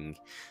new king,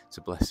 to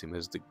bless him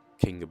as the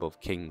king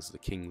above kings, the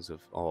kings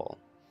of all.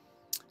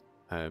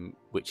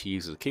 Which he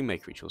uses the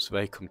king-making ritual, so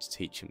they come to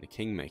teach him the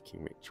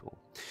king-making ritual.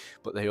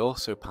 But they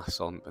also pass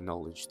on the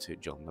knowledge to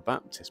John the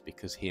Baptist,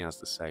 because he has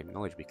the same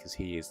knowledge, because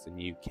he is the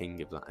new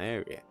king of that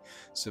area.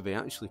 So they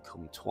actually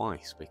come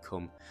twice. They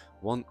come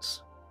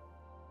once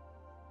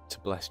to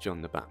bless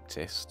John the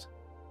Baptist,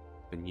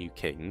 the new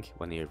king,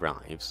 when he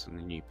arrives, and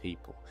the new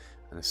people,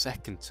 and a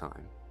second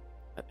time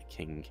at the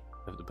king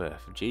of the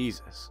birth of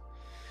Jesus.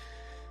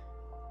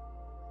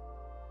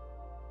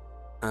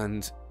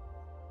 And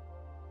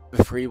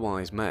the three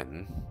wise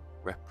men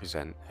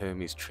represent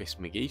Hermes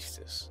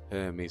Trismegistus,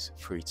 Hermes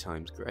 3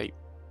 times great,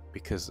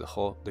 because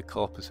the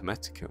Corpus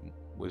Hermeticum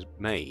was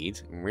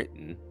made and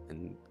written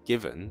and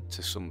given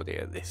to somebody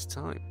at this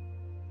time,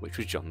 which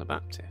was John the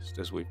Baptist,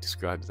 as we've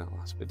described in our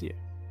last video.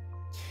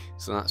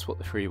 So that's what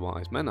the three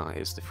wise men are.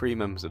 It's the three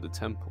members of the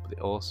temple, but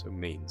it also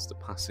means the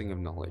passing of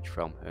knowledge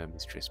from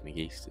Hermes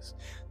Trismegistus,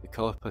 the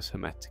Corpus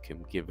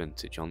Hermeticum given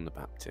to John the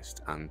Baptist,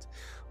 and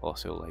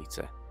also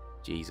later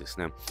Jesus.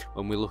 Now,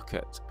 when we look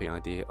at the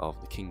idea of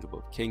the King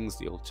above kings,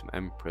 the ultimate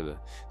emperor, the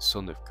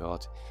Son of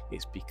God,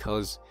 it's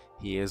because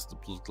he is the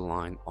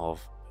bloodline of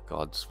the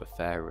gods, the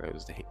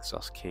pharaohs, the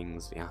Hyksos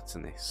kings, the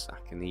Atanis,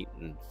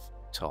 Akhenaten,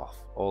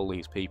 Thoth, all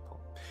these people.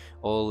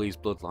 All these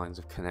bloodlines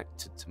have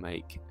connected to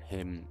make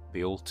him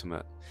the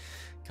ultimate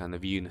kind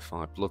of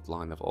unified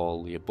bloodline of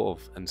all the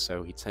above. And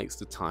so he takes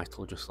the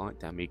title, just like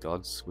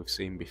demigods we've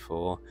seen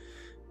before,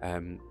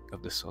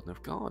 of the Son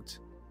of God.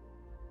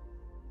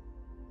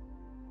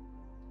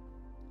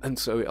 And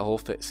so it all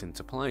fits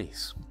into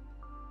place.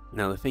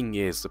 Now the thing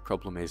is, the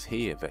problem is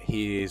here that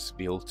he is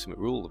the ultimate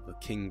ruler, the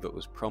king that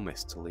was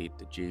promised to lead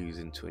the Jews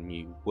into a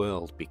new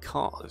world,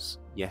 because,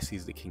 yes,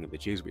 he's the king of the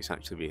Jews, but it's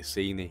actually the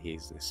Essene.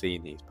 He's the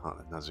Essene, he's part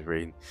of the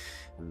Nazarene,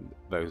 and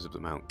those of the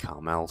Mount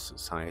Carmel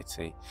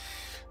society,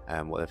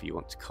 whatever you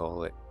want to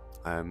call it.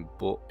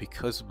 But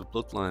because of the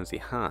bloodlines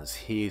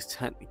he is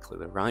technically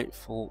the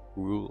rightful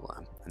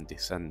ruler and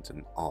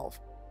descendant of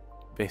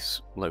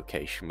this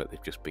location that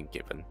they've just been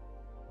given,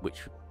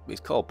 which is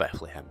called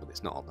Bethlehem, but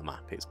it's not on the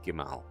map, it's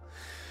el-jimal.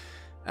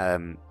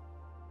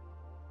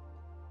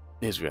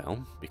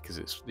 Israel, because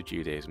it's the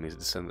Judaism, is a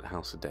descendant of the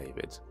House of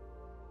David.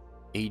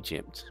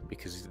 Egypt,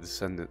 because he's the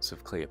descendants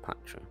of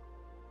Cleopatra.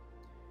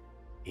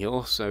 He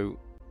also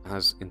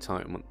has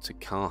entitlement to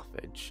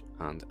Carthage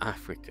and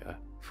Africa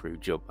through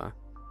Juba.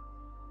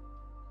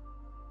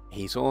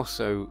 He's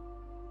also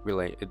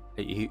related,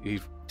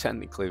 he's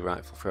technically the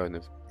rightful throne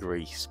of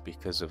Greece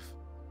because of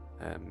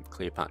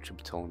Cleopatra,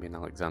 Ptolemy, and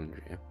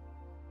Alexandria.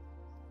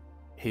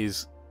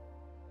 He's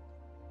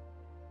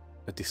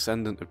a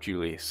descendant of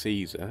Julius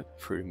Caesar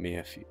through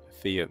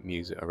Thea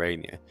Musa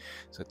Urania,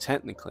 so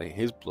technically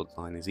his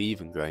bloodline is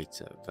even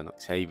greater than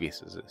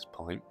Octavius's at this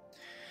point.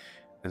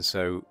 And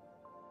so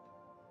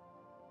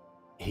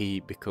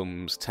he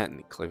becomes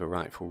technically the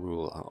rightful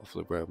ruler of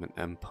the Roman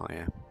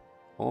Empire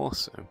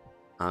also,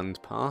 and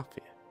Parthia.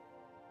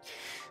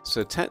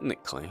 So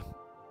technically,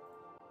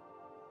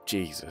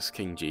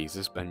 King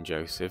Jesus, Ben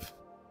Joseph,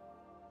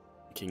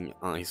 King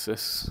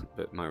Isis,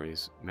 that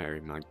marries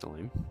Mary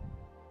Magdalene,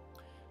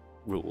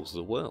 rules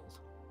the world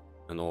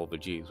and all the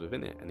Jews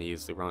within it, and he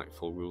is the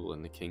rightful ruler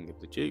and the king of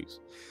the Jews.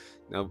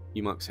 Now,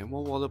 you might be saying,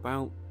 well, what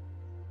about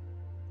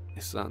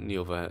this, that, and the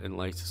other in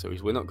later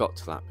series? We're not got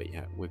to that bit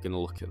yet. We're going to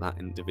look at that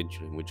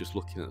individually, and we're just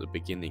looking at the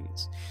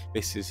beginnings.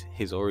 This is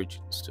his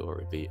origin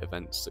story, the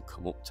events that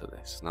come up to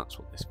this, and that's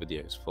what this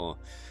video is for.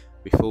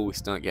 Before we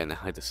start getting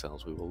ahead of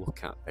ourselves, we will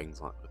look at things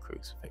like the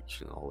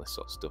crucifixion and all this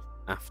sort of stuff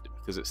after,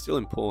 because it's still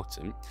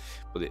important,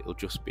 but it'll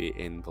just be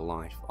in the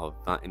life of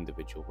that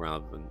individual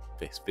rather than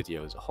this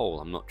video as a whole.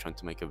 I'm not trying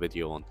to make a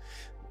video on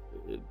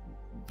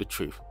the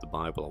truth of the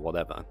Bible or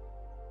whatever.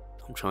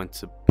 I'm trying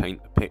to paint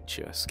a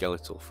picture, a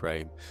skeletal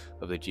frame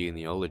of the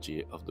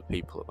genealogy of the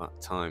people at that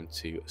time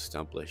to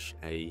establish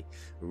a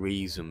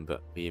reason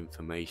that the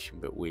information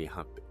that we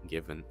have been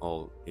given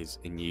all is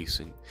in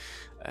use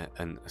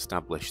and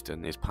established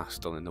and is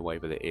passed on in the way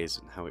that it is,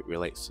 and how it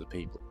relates to the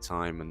people at the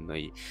time and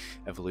the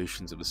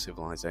evolutions of the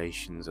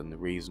civilizations and the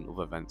reason of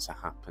events that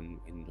happen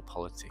in the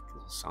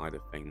political side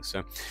of things.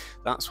 So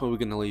that's where we're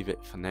going to leave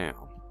it for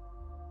now.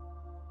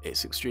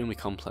 It's an extremely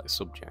complex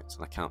subject,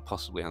 and I can't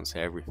possibly answer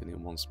everything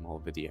in one small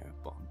video,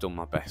 but I've done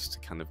my best to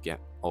kind of get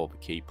all the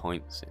key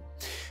points in.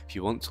 If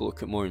you want to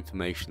look at more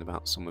information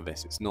about some of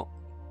this, it's not,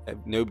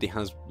 nobody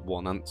has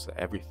one answer.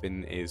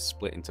 Everything is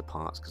split into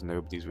parts because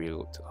nobody's really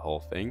looked at the whole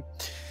thing.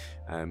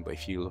 But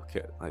if you look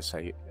at, let's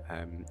say,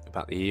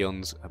 about the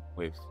eons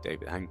with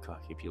David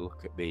Hancock, if you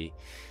look at the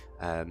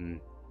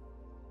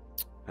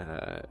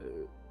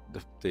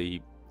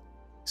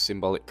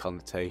symbolic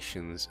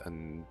connotations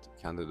and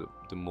kind of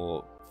the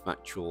more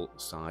factual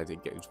side,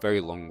 it gets very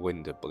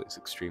long-winded, but it's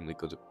extremely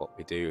good at what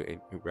we do in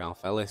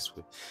Ralph Ellis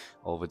with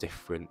all the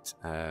different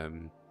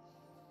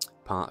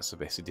parts of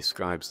this. He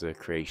describes the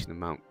creation of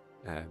Mount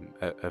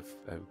of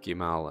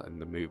Gimal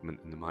and the movement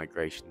and the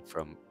migration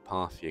from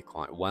Parthia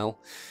quite well,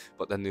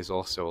 but then there's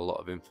also a lot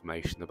of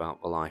information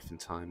about the life and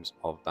times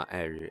of that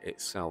area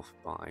itself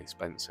by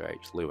Spencer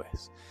H.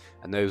 Lewis,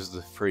 and those are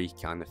the three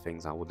kind of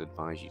things I would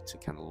advise you to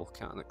kind of look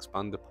at and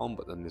expand upon.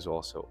 But then there's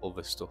also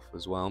other stuff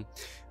as well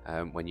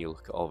when you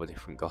look at all the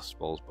different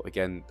Gospels, but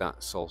again,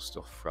 that's all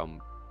stuff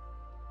from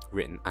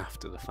written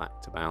after the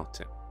fact about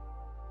it.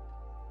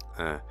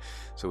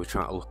 So we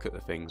try to look at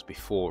the things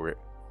before it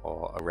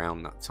or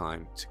around that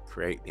time to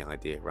create the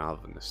idea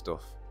rather than the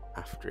stuff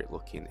after it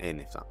looking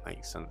in, if that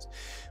makes sense.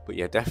 But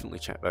yeah, definitely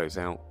check those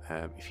out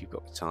if you've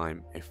got the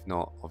time. If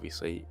not,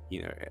 obviously,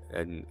 you know,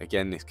 and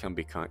again, this can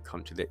be kind of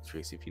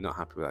contradictory, so if you're not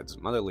happy with that, it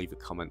doesn't matter, leave a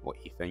comment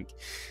what you think.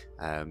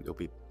 There'll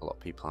be a lot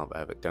of people out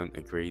there that don't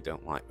agree,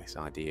 don't like this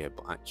idea,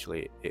 but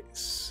actually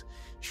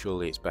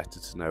surely it's better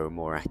to know a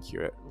more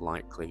accurate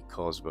likely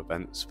cause of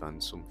events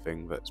than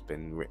something that's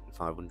been written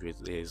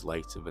 500 years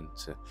later than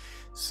to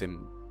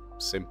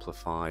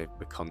simplify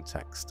the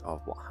context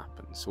of what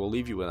happened. So we'll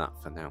leave you with that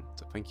for now.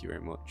 So thank you very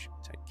much.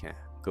 Take care.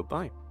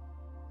 Goodbye.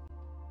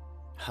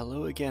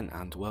 Hello again,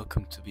 and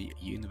welcome to the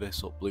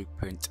Universal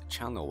Blueprint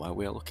channel, where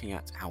we are looking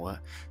at our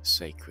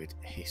sacred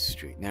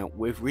history. Now,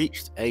 we've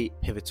reached a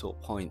pivotal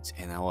point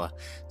in our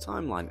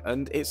timeline,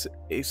 and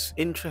it's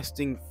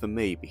interesting for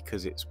me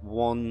because it's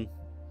one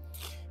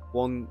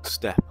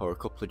step or a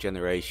couple of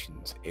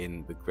generations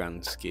in the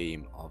grand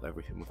scheme of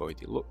everything we've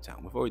already looked at.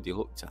 We've already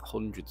looked at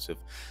hundreds of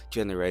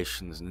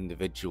generations and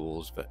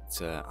individuals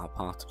that are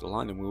part of the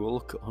line, and we will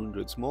look at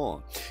hundreds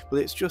more. But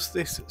it's just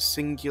this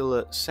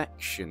singular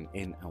section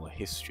in our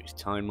history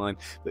timeline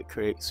that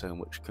creates so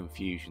much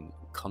confusion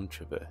and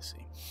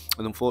controversy.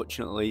 And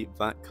unfortunately,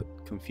 that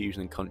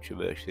confusion and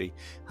controversy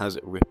has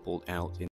rippled out in